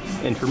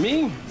 And for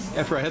me,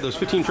 after I had those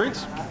 15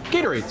 drinks,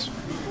 Gatorades.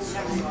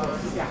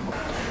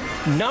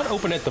 Not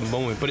open at the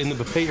moment, but in the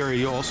buffet area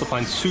you'll also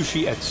find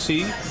sushi at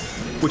sea,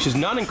 which is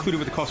not included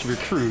with the cost of your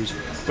cruise,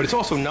 but it's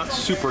also not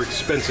super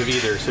expensive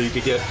either. So you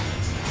could get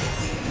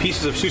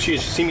pieces of sushi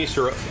at sashimi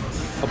for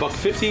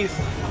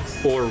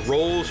 $1.50, or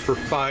rolls for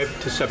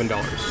 $5 to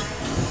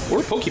 $7, or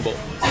a poke bowl.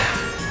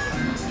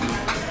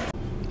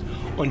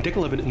 On deck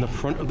 11 in the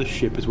front of the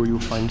ship is where you will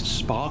find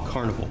Spa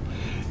Carnival.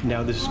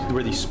 Now this is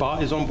where the spa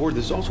is on board.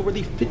 This is also where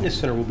the fitness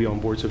center will be on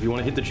board. So if you want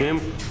to hit the gym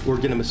or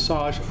get a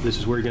massage, this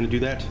is where you're going to do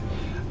that.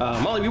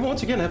 Molly, we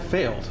once again have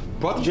failed.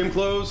 Brought the gym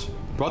clothes,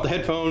 brought the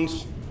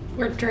headphones.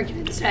 We're drinking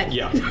instead.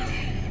 Yeah.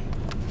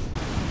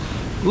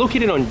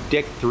 Located on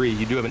deck 3,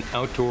 you do have an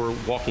outdoor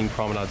walking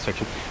promenade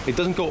section. It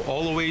doesn't go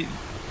all the way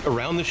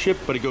around the ship,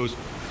 but it goes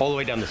all the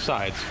way down the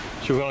sides.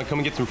 So if you want to come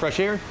and get some fresh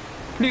air,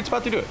 pretty good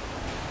spot to do it.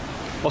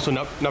 Also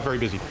not very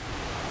busy.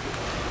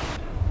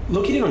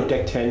 Located on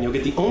deck 10, you'll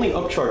get the only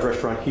upcharge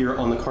restaurant here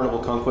on the Carnival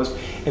Conquest,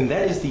 and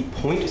that is the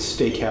Point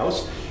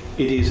Steakhouse.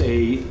 It is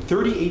a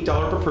 $38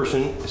 per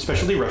person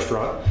specialty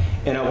restaurant,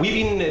 and we've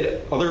eaten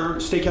at other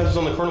steakhouses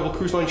on the Carnival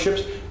Cruise Line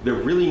ships. They're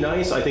really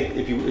nice. I think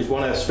if you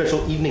want a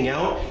special evening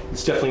out,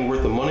 it's definitely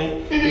worth the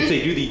money. If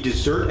they do the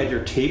dessert at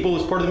your table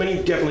as part of the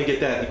menu, definitely get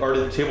that. The art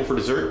of the table for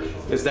dessert,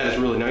 as that is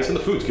really nice, and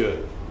the food's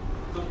good.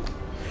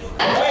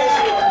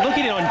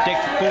 Located on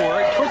deck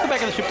 4, towards the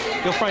back of the ship,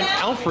 you'll find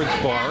Alfred's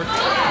Bar,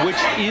 which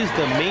is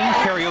the main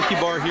karaoke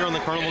bar here on the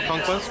Carnival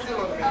Conquest.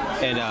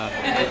 And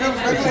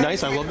it's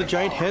nice. I love the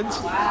giant heads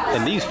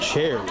and these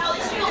chairs.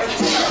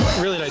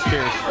 Really nice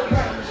chairs.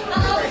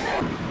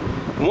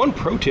 One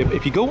pro tip,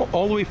 if you go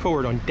all the way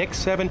forward on deck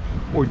 7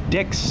 or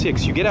deck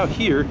 6, you get out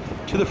here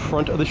to the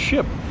front of the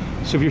ship.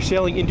 So if you're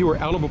sailing into or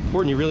out of a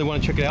port and you really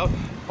want to check it out,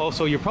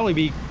 also you'll probably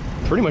be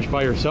pretty much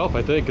by yourself,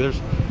 I think.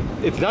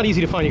 It's not easy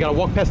to find. You gotta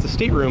walk past the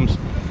staterooms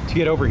to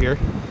get over here.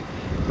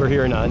 We're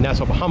here in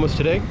Nassau, Bahamas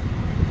today.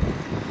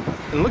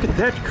 And look at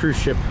that cruise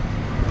ship.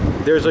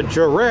 There's a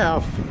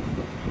giraffe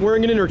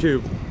wearing an inner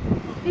tube.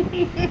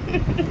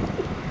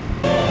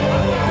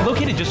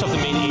 Located just off the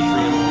main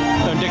atrium,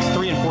 on decks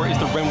 3 and 4 is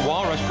the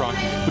Renoir restaurant,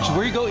 which is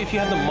where you go if you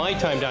have the My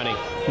Time dining.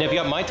 Now if you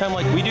got My Time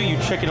like we do, you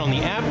check it on the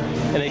app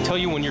and they tell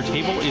you when your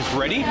table is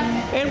ready.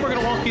 And we're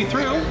gonna walk you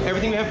through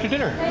everything we have for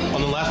dinner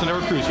on the last and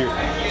ever cruise here.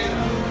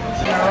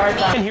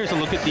 And here's a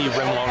look at the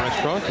Renoir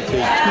restaurant. It's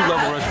a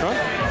 2-level restaurant.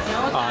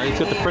 It's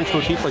got the French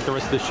motif like the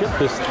rest of the ship.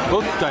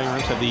 Both dining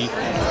rooms have the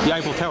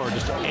Eiffel Tower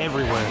just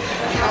everywhere.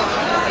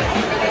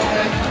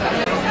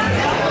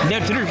 Now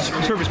dinner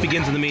service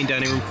begins in the main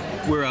dining room,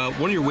 where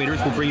one of your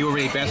waiters will bring you over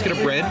a basket of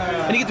bread,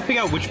 and you get to pick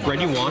out which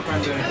bread you want.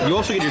 You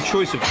also get your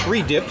choice of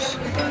 3 dips.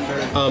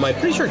 I'm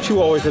pretty sure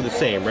 2 always are the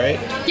same, right?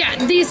 Yeah,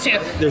 these 2.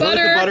 There's always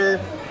the butter.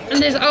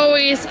 And there's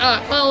always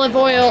olive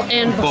oil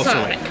and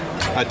balsamic.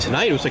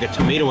 Tonight it was like a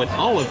tomato and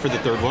olive for the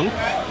 3rd one.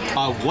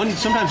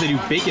 Sometimes they do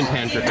bacon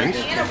pan drippings.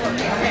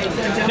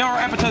 Now our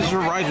appetizers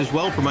arrived as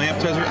well. For my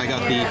appetizer, I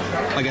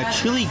got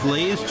chili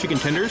glazed chicken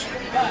tenders.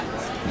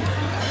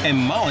 And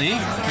Molly,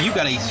 you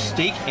got a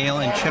steak, ale,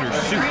 and cheddar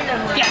soup.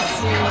 Yes.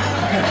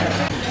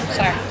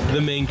 Sorry.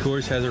 The main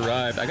course has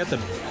arrived. I got the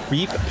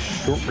beef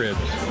short ribs.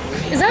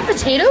 Is that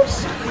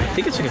potatoes? I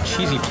think it's like a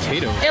cheesy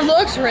potato. It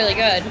looks really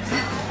good.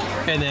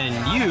 And then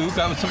you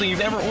got something you've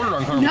never ordered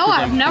on Carnival. No,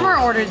 I've never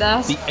ordered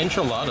this. The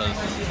enchiladas.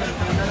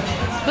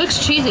 Looks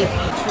cheesy.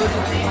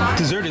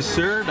 Dessert is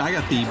served. I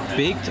got the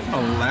baked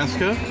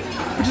Alaska,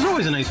 which is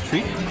always a nice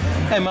treat.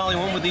 And Molly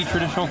went with the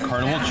traditional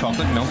Carnival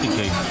chocolate melty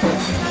cake.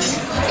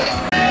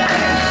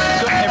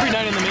 So every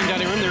night in the main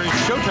dining room there is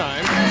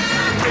showtime.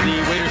 Where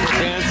the waiters will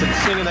dance and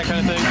sing and that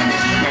kind of thing.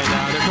 And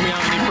they're coming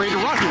out in the Parade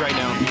of Rocky right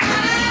now.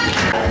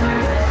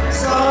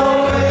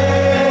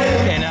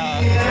 And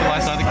it's the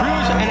last night of the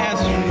cruise, and as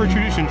per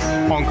tradition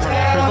on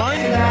Carnival Cruise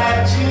Line,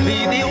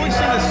 they always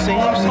sing the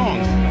same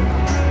song.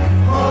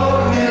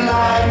 Hold me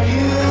like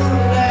you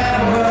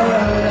never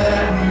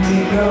let me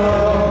go.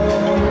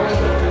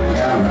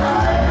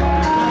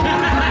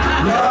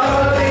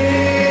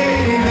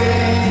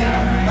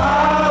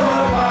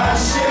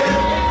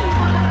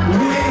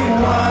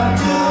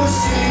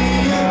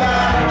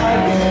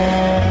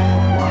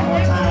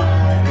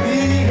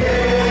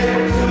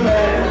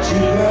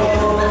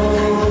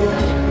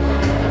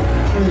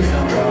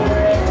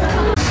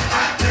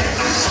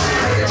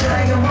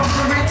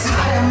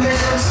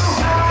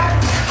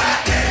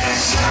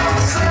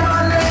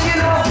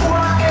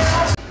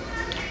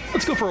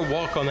 For a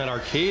walk on that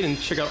arcade and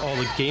check out all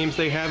the games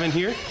they have in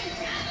here.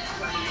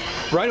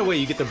 Right away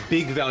you get the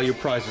big value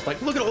prizes.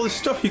 Like, look at all this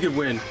stuff you could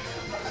win.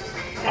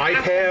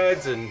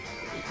 iPads and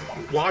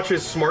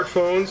watches,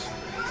 smartphones.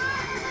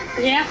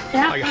 Yeah.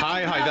 Like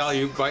high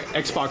value by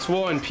Xbox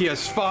One,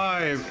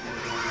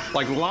 PS5.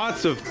 Like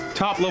lots of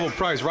top level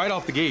prize right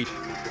off the gate.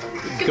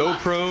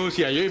 GoPros.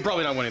 Yeah, you're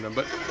probably not winning them,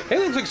 but hey, it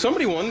looks like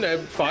somebody won.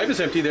 5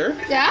 is empty there.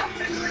 Yeah.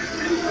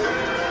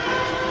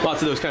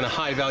 Lots of those kind of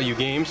high value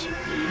games.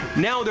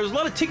 Now, there's a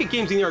lot of ticket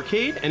games in the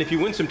arcade, and if you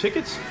win some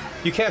tickets,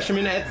 you cash them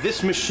in at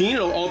this machine.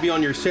 It'll all be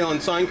on your sale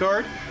and sign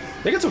card.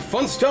 They got some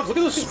fun stuff. Look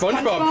at those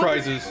SpongeBob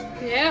prizes.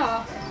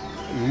 Yeah.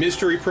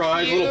 Mystery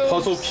prize, Cubes. little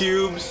puzzle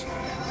cubes.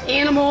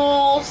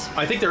 Animals.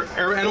 I think they're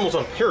animals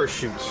on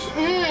parachutes.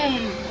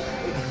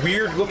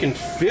 Weird looking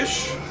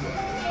fish.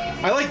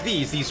 I like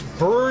these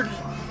bird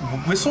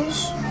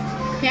whistles.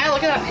 Yeah,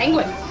 look at that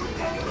penguin.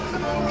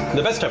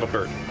 The best type of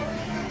bird.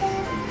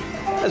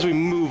 As we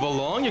move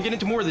along, you get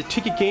into more of the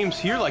ticket games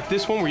here, like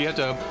this one where you have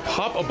to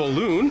pop a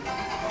balloon.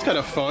 It's kind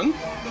of fun.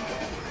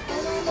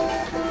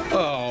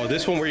 Oh,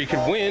 this one where you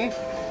could win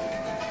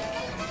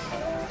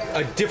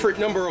a different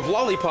number of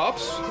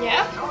lollipops.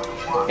 Yeah.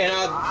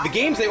 And the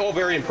games, they all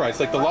vary in price.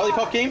 Like the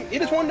lollipop game,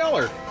 it is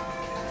 $1.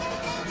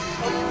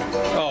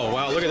 Oh,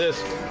 wow, look at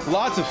this.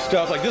 Lots of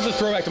stuff. Like, this is a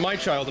throwback to my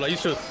childhood. I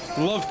used to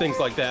love things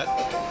like that.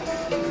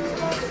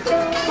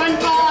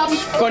 SpongeBob.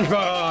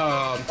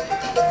 SpongeBob.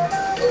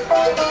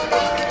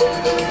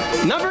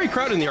 Not very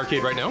crowded in the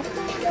arcade right now,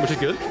 which is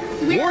good.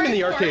 Warm in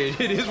the arcade.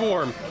 It is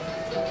warm.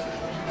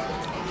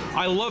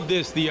 I love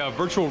this, the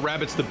Virtual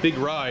Rabbits, the big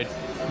ride.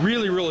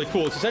 Really, really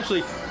cool. It's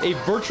essentially a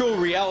virtual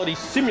reality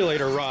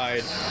simulator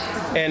ride.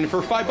 And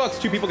for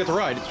 $5, 2 people get to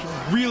ride. It's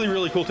really,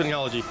 really cool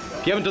technology.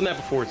 If you haven't done that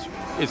before,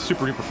 it's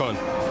super duper fun.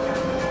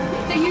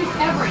 They use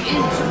every inch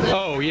of it.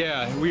 Oh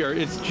yeah,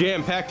 it's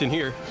jam-packed in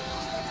here.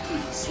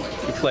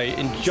 You play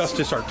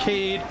Injustice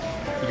Arcade.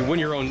 You can win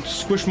your own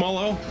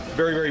Squishmallow.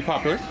 Very, very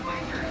popular. You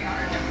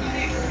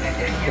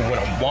can win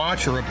a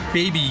watch or a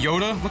Baby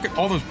Yoda. Look at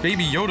all those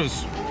Baby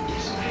Yodas.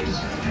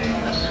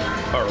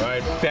 All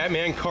right,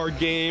 Batman card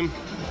game.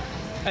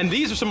 And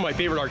these are some of my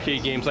favorite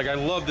arcade games. Like, I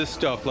love this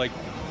stuff. Like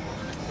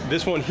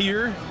this one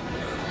here.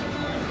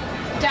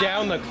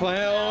 Down the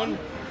Clown.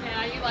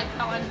 Yeah, you like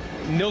that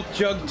one. Milk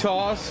Jug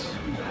Toss.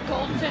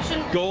 Gold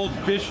fishing. Gold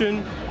fishing.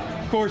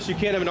 Of course, you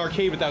can't have an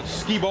arcade without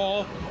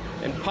skee-ball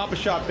and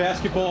Pop-A-Shot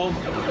basketball.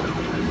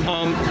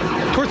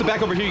 Towards the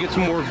back over here, you get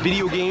some more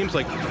video games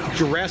like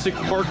Jurassic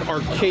Park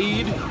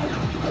Arcade.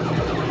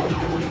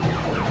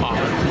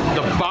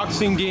 The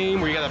boxing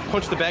game where you gotta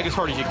punch the bag as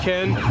hard as you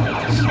can.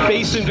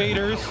 Space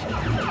Invaders.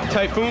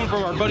 Typhoon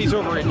from our buddies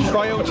over at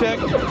Triotech.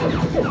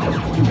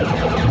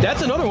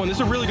 That's another one. This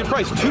is a really good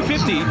price.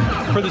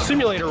 $250 for the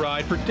simulator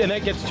ride, and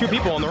that gets 2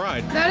 people on the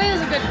ride. That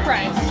is a good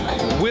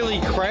price.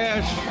 Willy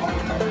Crash.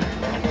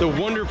 The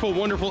wonderful,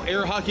 wonderful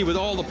air hockey with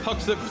all the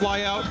pucks that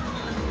fly out.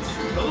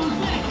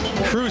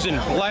 Cruisin'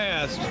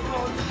 Blast.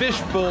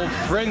 Fishbowl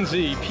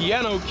Frenzy.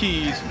 Piano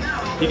Keys.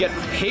 You get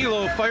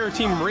Halo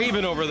Fireteam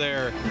Raven over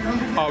there.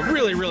 A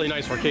really, really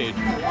nice arcade.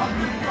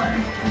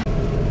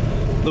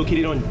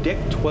 Located on deck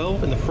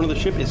 12 in the front of the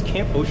ship is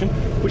Camp Ocean,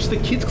 which the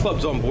kids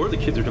club's on board. The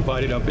kids are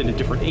divided up into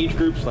different age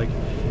groups, like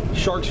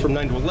sharks from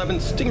 9 to 11,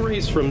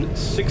 stingrays from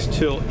 6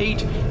 till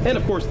 8, and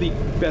of course the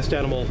best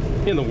animal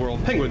in the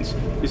world, penguins,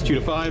 is 2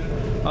 to 5.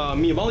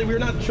 Me and Molly, we are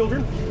not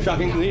children,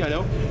 shockingly, I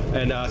know,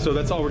 and so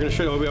that's all we're going to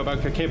show you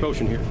about Camp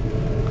Ocean here.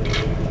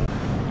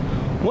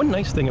 One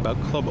nice thing about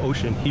Club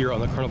Ocean here on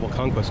the Carnival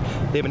Conquest,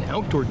 they have an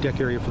outdoor deck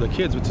area for the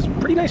kids, which is a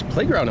pretty nice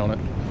playground on it.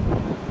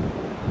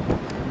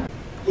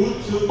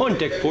 On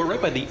deck 4,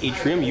 right by the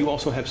atrium, you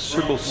also have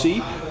Circle C,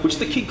 which is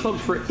the kid club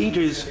for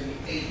ages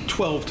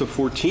 12 to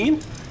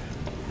 14.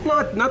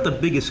 Not the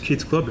biggest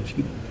kids club, if you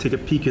could take a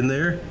peek in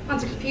there.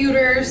 Lots of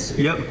computers.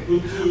 Yep.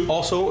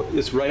 Also,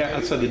 it's right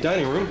outside the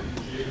dining room.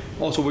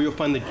 Also, where you'll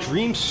find the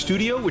Dream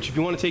Studio, which if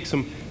you want to take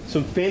some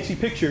fancy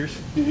pictures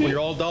when you're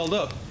all dolled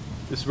up,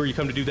 this is where you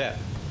come to do that.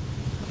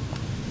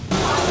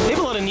 They have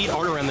a lot of neat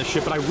art around the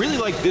ship, but I really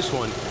like this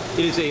one.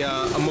 It is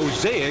a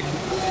mosaic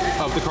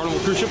of the Carnival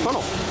cruise ship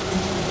funnel.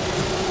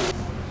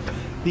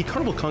 The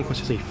Carnival Conquest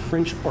has a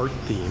French art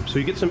theme, so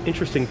you get some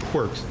interesting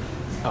quirks.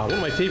 One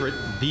of my favorite,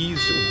 these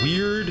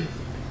weird...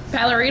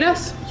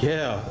 Ballerinas?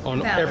 Yeah,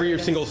 on every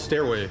single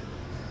stairway.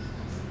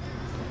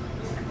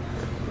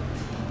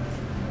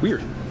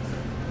 Weird.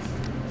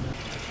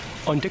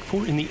 On deck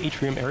 4 in the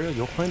atrium area,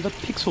 you'll find the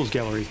Pixels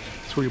Gallery.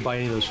 It's where you buy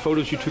any of those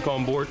photos you took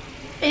on board.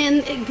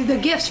 And the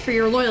gifts for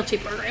your loyalty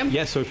program.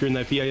 Yeah, so if you're in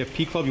that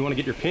VIFP club, you want to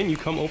get your pin, you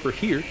come over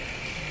here.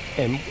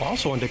 And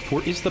also on deck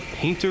 4 is the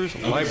Painter's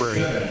Library.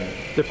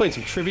 They're playing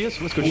some trivia,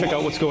 so let's go check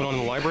out what's going on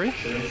in the library.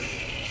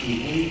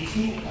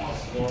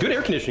 Good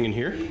air conditioning in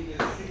here.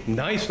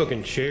 Nice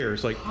looking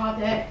chairs. Like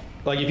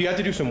if you have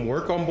to do some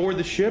work on board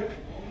the ship,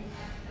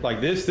 like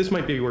this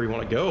might be where you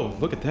want to go.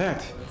 Look at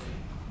that.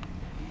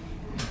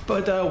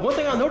 But one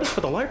thing I noticed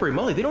about the library,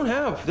 Molly, they don't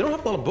have a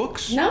lot of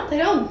books. No, they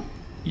don't.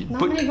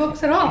 Not many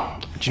books at all.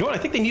 Do you know what? I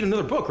think they need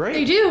another book, right?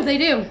 They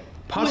do.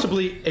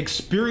 Possibly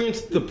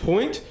Experience the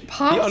Point,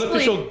 Possibly. The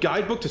unofficial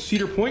guidebook to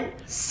Cedar Point.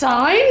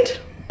 Signed?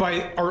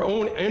 By our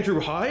own Andrew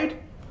Hyde.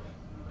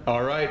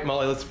 All right,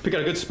 Molly, let's pick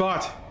out a good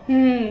spot.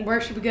 Where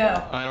should we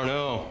go? I don't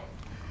know.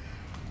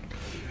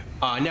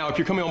 Now, if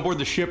you're coming on board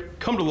the ship,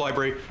 come to the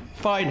library,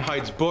 find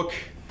Hyde's book,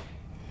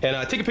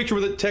 and take a picture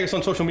with it, tag us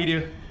on social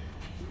media,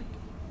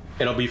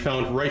 and I'll be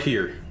found right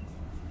here.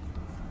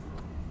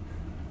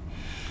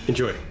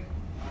 Enjoy.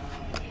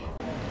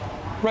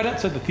 Right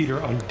outside the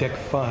theater on deck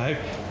 5,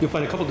 you'll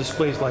find a couple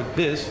displays like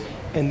this,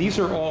 and these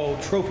are all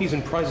trophies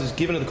and prizes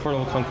given to the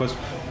Carnival Conquest,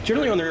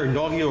 generally on their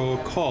inaugural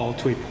call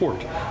to a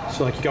port.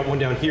 So like you got one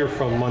down here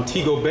from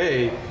Montego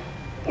Bay.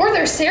 Or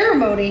their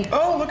ceremony.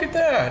 Oh, look at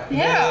that.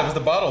 Yeah. That was the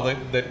bottle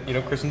that you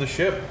know, christened the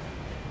ship.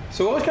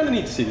 So always kind of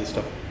neat to see this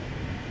stuff.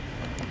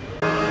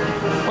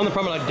 On the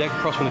promenade deck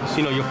across from the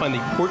casino, you'll find the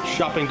port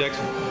shopping decks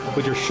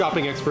with your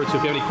shopping experts. So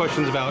if you have any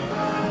questions about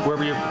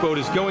wherever your boat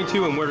is going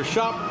to and where to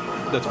shop,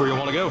 that's where you'll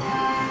want to go.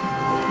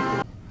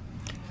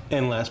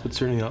 And last but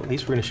certainly not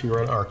least, we're going to show you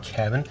around our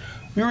cabin.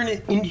 We were in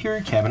an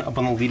interior cabin up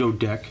on the Lido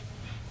deck,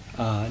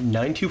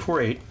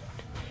 9248.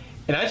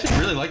 And I actually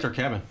really liked our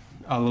cabin.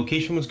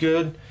 Location was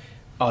good.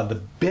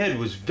 The bed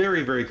was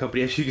very, very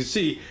comfy. As you can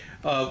see,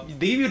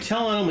 they gave you a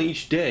towel on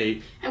each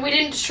day. And we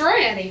didn't destroy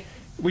any.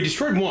 We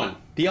destroyed one.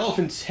 The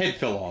elephant's head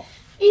fell off.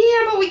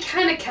 Yeah, but we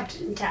kind of kept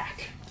it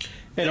intact.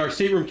 And our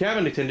stateroom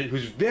cabin attendant,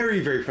 who's very,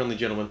 very friendly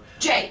gentleman.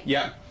 Jay.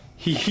 Yeah,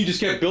 he just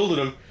kept building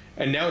them,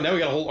 and now we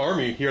got a whole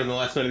army here on the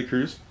last night of the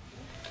cruise.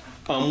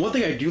 One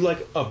thing I do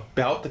like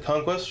about the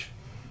Conquest,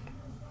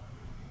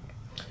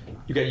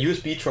 you got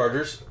USB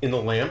chargers in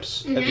the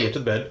lamps at the edge of the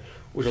bed,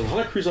 which a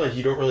lot of cruise lines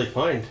you don't really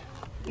find.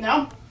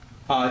 No.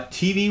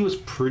 TV was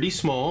pretty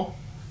small.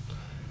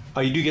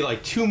 You do get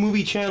like 2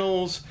 movie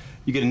channels.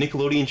 You get a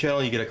Nickelodeon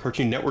channel, you get a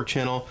Cartoon Network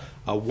channel,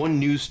 1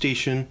 news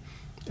station,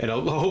 and a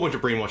whole bunch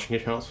of brainwashing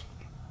channels.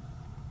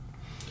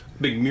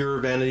 Big mirror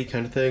vanity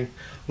kind of thing.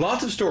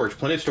 Lots of storage,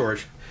 plenty of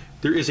storage.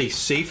 There is a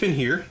safe in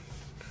here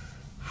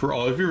for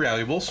all of your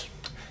valuables.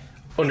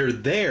 Under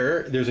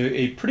there's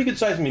a pretty good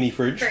sized mini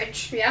fridge.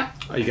 Fridge, yeah.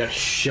 You got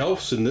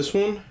shelves in this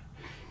one,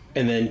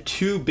 and then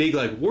 2 big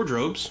like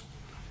wardrobes.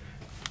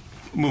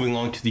 Moving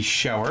along to the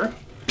shower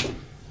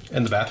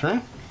and the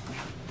bathroom.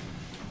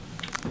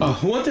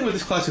 One thing with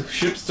this class of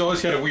ships, it's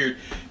always kind of weird.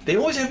 They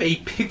always have a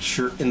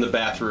picture in the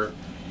bathroom,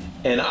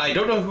 and I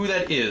don't know who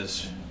that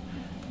is,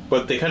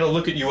 but they kind of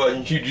look at you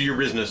and you do your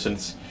business, and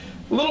it's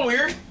a little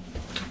weird.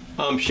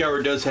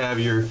 Shower does have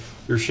your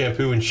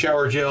shampoo and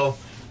shower gel.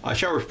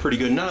 Shower's pretty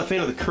good. Not a fan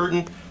of the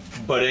curtain,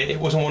 but it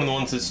wasn't one of the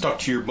ones that stuck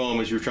to your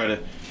bum as you were trying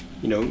to,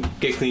 you know,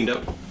 get cleaned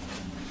up.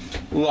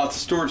 Lots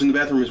of storage in the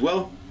bathroom as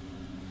well.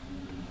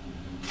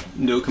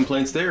 No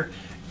complaints there.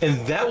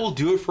 And that will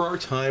do it for our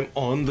time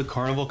on the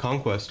Carnival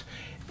Conquest.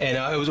 And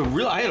it was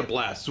I had a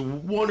blast. It was a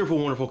wonderful,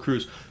 wonderful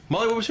cruise.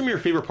 Molly, what were some of your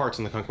favorite parts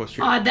on the Conquest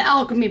here? The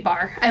alchemy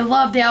bar. I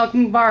love the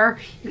alchemy bar.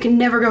 You can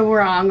never go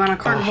wrong on a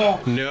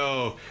Carnival.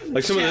 No.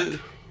 Like some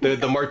of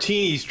the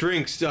martinis,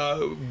 drinks,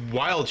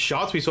 wild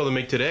shots we saw them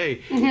make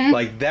today.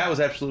 Like, that was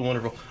absolutely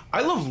wonderful.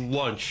 I love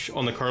lunch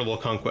on the Carnival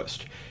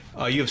Conquest.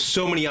 You have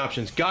so many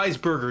options. Guy's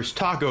Burgers,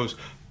 tacos,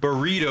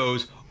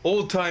 burritos,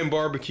 old-time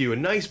barbecue, a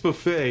nice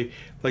buffet.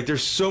 Like,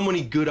 there's so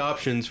many good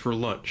options for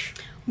lunch.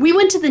 We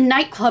went to the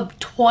nightclub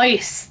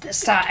twice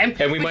this time.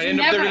 And we might end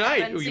up there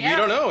tonight. We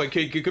don't know. It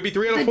could be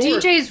 3 out of 4. The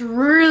DJ's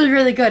really,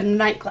 really good in the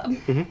nightclub.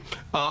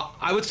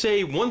 I would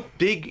say one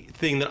big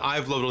thing that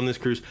I've loved on this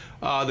cruise,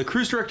 the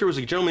cruise director was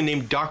a gentleman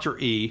named Dr.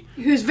 E.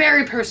 Who's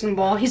very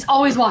personable. He's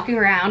always walking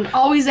around,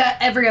 always at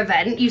every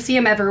event. You see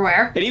him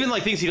everywhere. And even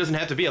like things he doesn't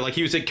have to be at. Like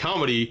he was at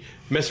comedy,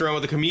 messing around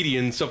with the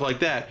comedians, stuff like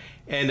that.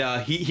 And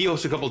he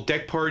hosted a couple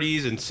deck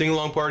parties and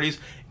sing-along parties,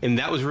 and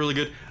that was really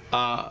good.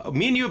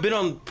 Me and you have been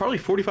on probably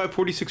 45,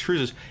 46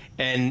 cruises,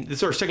 and this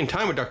is our second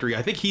time with Dr. E.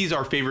 I think he's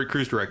our favorite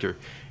cruise director.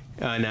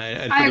 And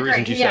for the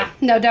reasons you said.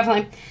 No,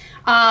 definitely.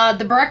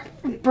 The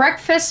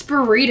breakfast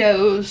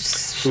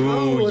burritos.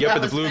 Ooh, yep,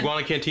 at the Blue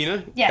Iguana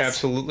Cantina. Yes.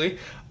 Absolutely.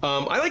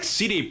 I like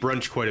C-Day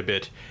brunch quite a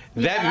bit.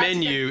 That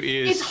menu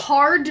is... It's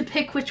hard to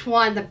pick which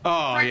one. The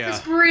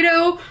breakfast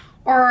burrito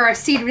or a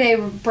C-Day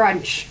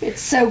brunch.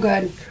 It's so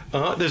good.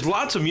 There's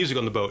lots of music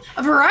on the boat.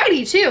 A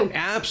variety, too.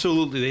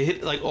 Absolutely. They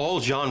hit like all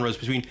genres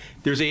between...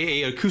 There's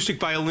a acoustic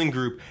violin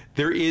group.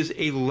 There is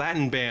a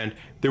Latin band.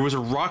 There was a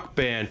rock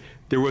band.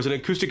 There was an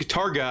acoustic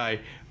guitar guy.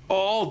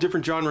 All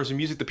different genres of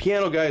music. The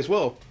piano guy as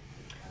well.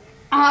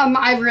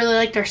 I really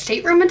liked our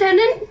stateroom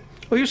attendant.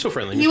 Oh, he was so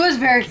friendly. He was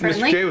very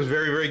friendly. Mr. J was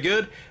very, very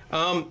good.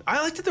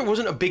 I liked that there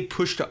wasn't a big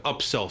push to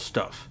upsell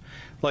stuff.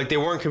 Like, they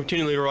weren't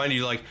continually reminding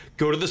you, like,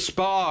 go to the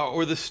spa,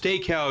 or the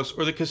steakhouse,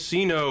 or the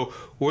casino,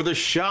 or the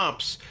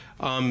shops.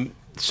 Some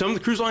of the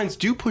cruise lines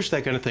do push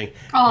that kind of thing.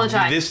 All the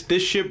time.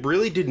 This ship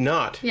really did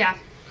not. Yeah.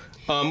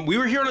 We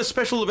were here on a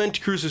special event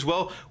cruise as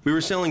well. We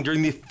were sailing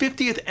during the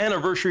 50th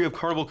anniversary of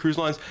Carnival Cruise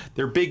Lines,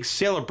 their big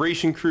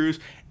celebration cruise.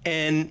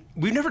 And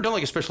we've never done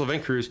like a special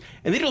event cruise,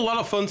 and they did a lot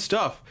of fun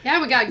stuff.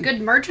 Yeah, we got good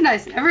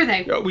merchandise and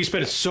everything. We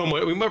spent so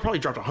much. We might have probably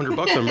dropped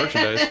 $100 on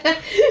merchandise.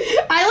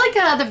 I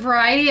like the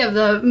variety of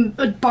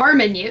the bar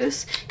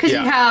menus, because you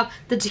have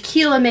the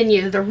tequila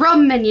menu, the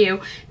rum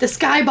menu, the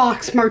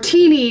skybox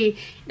martini,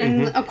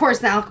 and of course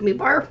the alchemy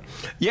bar.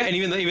 Yeah, and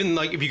even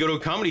like if you go to a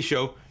comedy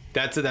show,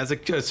 that's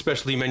a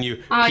specialty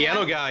menu.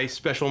 Piano guy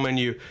special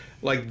menu,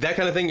 like that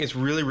kind of thing is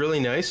really, really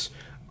nice.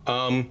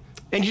 And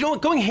you know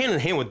what? Going hand in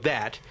hand with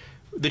that.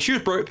 The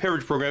Cheers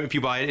beverage program, if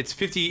you buy it, it's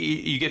 50.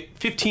 You get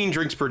 15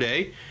 drinks per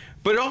day.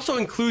 but it also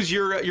includes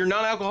your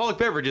non-alcoholic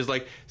beverages.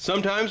 Like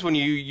sometimes when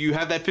you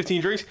have that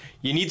 15 drinks,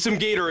 you need some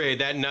Gatorade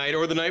that night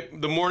or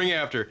the morning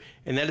after,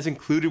 and that is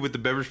included with the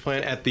beverage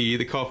plan at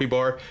the coffee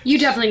bar. You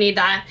definitely need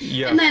that.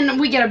 Yeah. And then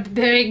we get a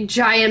big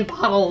giant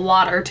bottle of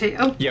water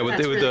too. Yeah, with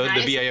really the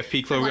nice.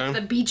 BIFP clothing on.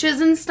 Like the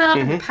beaches and stuff,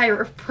 and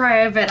the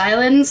private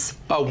islands.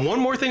 One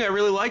more thing I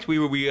really liked,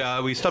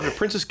 we stopped at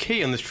Princess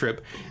Cay on this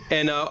trip,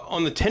 and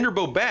on the tender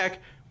boat back,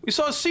 we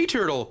saw a sea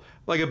turtle,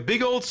 like a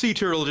big old sea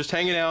turtle just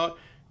hanging out,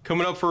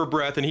 coming up for a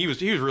breath, and he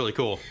was really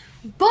cool.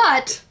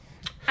 But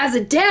as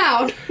a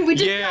down, we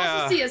did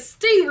also see a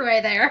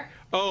stingray there.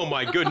 Oh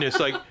my goodness!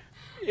 Like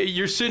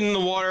you're sitting in the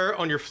water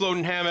on your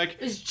floating hammock.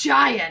 It was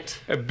giant.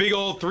 A big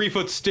old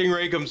 3-foot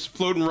stingray comes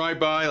floating right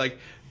by. Like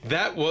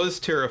that was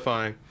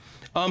terrifying.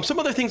 Some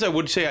other things I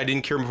would say I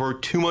didn't care for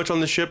too much on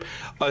the ship,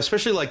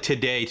 especially like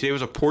today. Today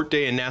was a port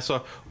day in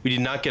Nassau. We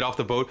did not get off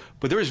the boat,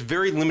 but there was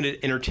very limited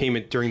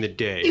entertainment during the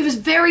day. It was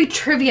very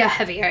trivia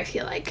heavy, I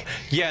feel like.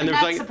 Yeah, and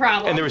that's the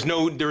problem. And there was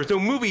no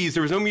movies,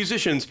 there was no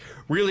musicians.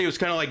 Really, it was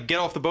kind of like get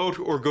off the boat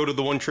or go to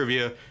the one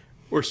trivia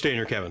or stay in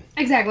your cabin.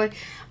 Exactly.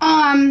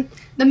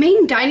 The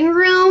main dining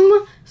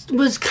room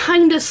was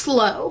kind of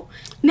slow.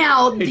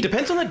 Now, it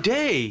depends on the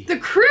day. The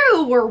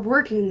crew were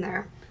working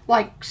there,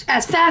 like,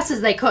 as fast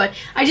as they could.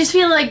 I just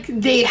feel like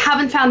they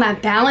haven't found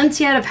that balance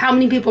yet of how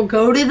many people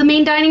go to the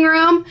main dining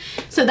room.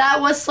 So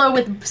that was slow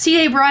with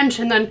CA brunch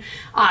and then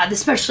the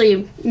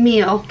specialty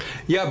meal.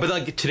 Yeah, but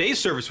like today's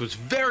service was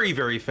very,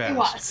 very fast. It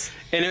was.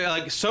 And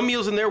like some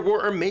meals in there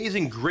were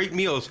amazing, great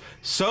meals.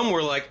 Some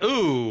were like,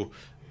 ooh,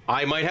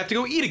 I might have to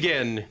go eat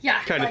again,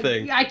 kind of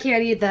thing. I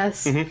can't eat this.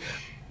 Some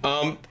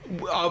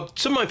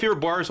of my favorite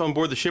bars on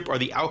board the ship are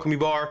the Alchemy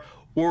Bar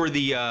or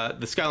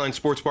the Skyline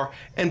Sports Bar,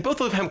 and both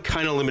of them have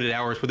kind of limited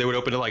hours where they would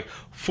open at like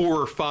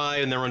 4 or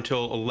 5 and they're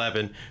until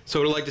 11.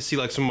 So I'd like to see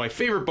like some of my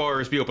favorite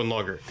bars be open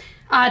longer.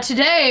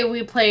 Today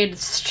we played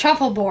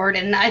shuffleboard,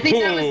 and I think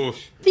that was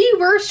the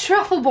worst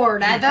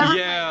shuffleboard I've ever played.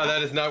 Yeah,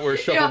 that is not where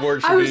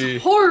shuffleboard should be. I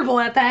was horrible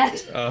at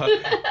that.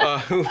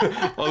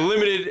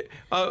 Limited,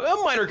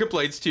 minor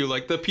complaints too.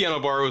 Like the piano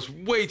bar was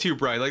way too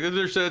bright. Like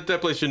that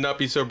place should not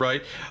be so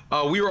bright.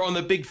 We were on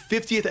the big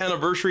 50th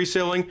anniversary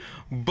sailing,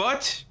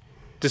 but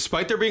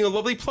despite there being a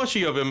lovely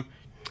plushie of him,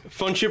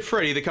 Fun Ship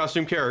Freddy, the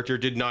costume character,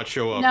 did not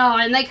show up. No,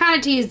 and they kind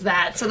of teased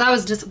that, so that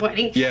was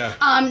disappointing. Yeah.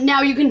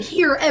 Now you can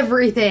hear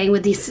everything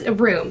with these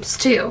rooms,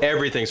 too.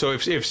 Everything. So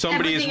if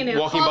somebody is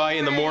walking by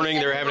in the morning,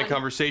 they're having a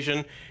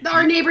conversation.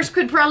 Our neighbors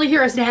could probably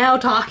hear us now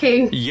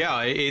talking.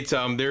 Yeah, it's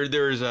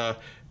there's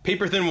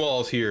paper thin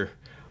walls here.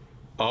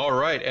 All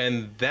right,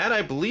 and that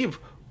I believe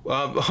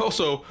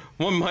also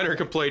one minor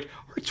complaint.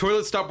 Our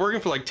toilet stopped working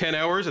for like 10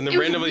 hours and then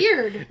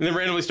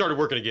randomly started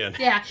working again.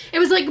 Yeah, it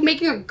was like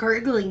making a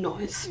gurgling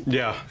noise.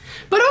 Yeah.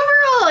 But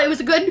overall, it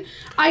was a good.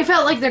 I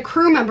felt like the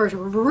crew members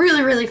were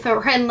really, really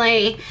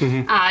friendly.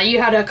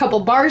 You had a couple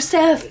bar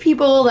staff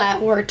people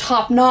that were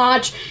top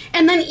notch,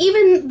 and then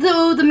even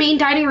though the main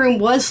dining room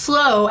was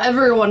slow,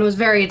 everyone was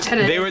very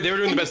attentive. They were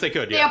doing the best they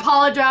could. They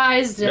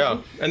apologized.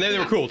 And they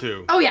were cool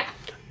too. Oh yeah.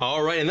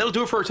 All right, and that'll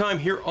do it for our time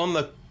here on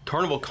the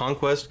Carnival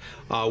Conquest.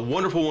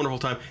 Wonderful, wonderful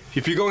time.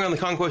 If you're going on the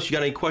Conquest, you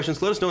got any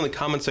questions, let us know in the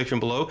comment section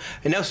below.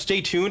 And now stay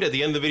tuned. At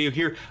the end of the video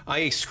here,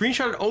 I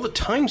screenshotted all the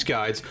times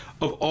guides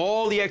of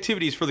all the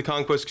activities for the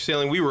Conquest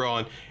sailing we were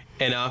on.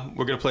 And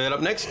we're going to play that up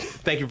next.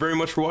 Thank you very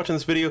much for watching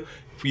this video.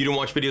 If you don't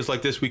watch videos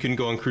like this, we couldn't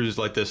go on cruises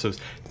like this. So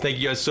thank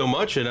you guys so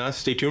much, and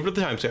stay tuned for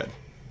the times guide.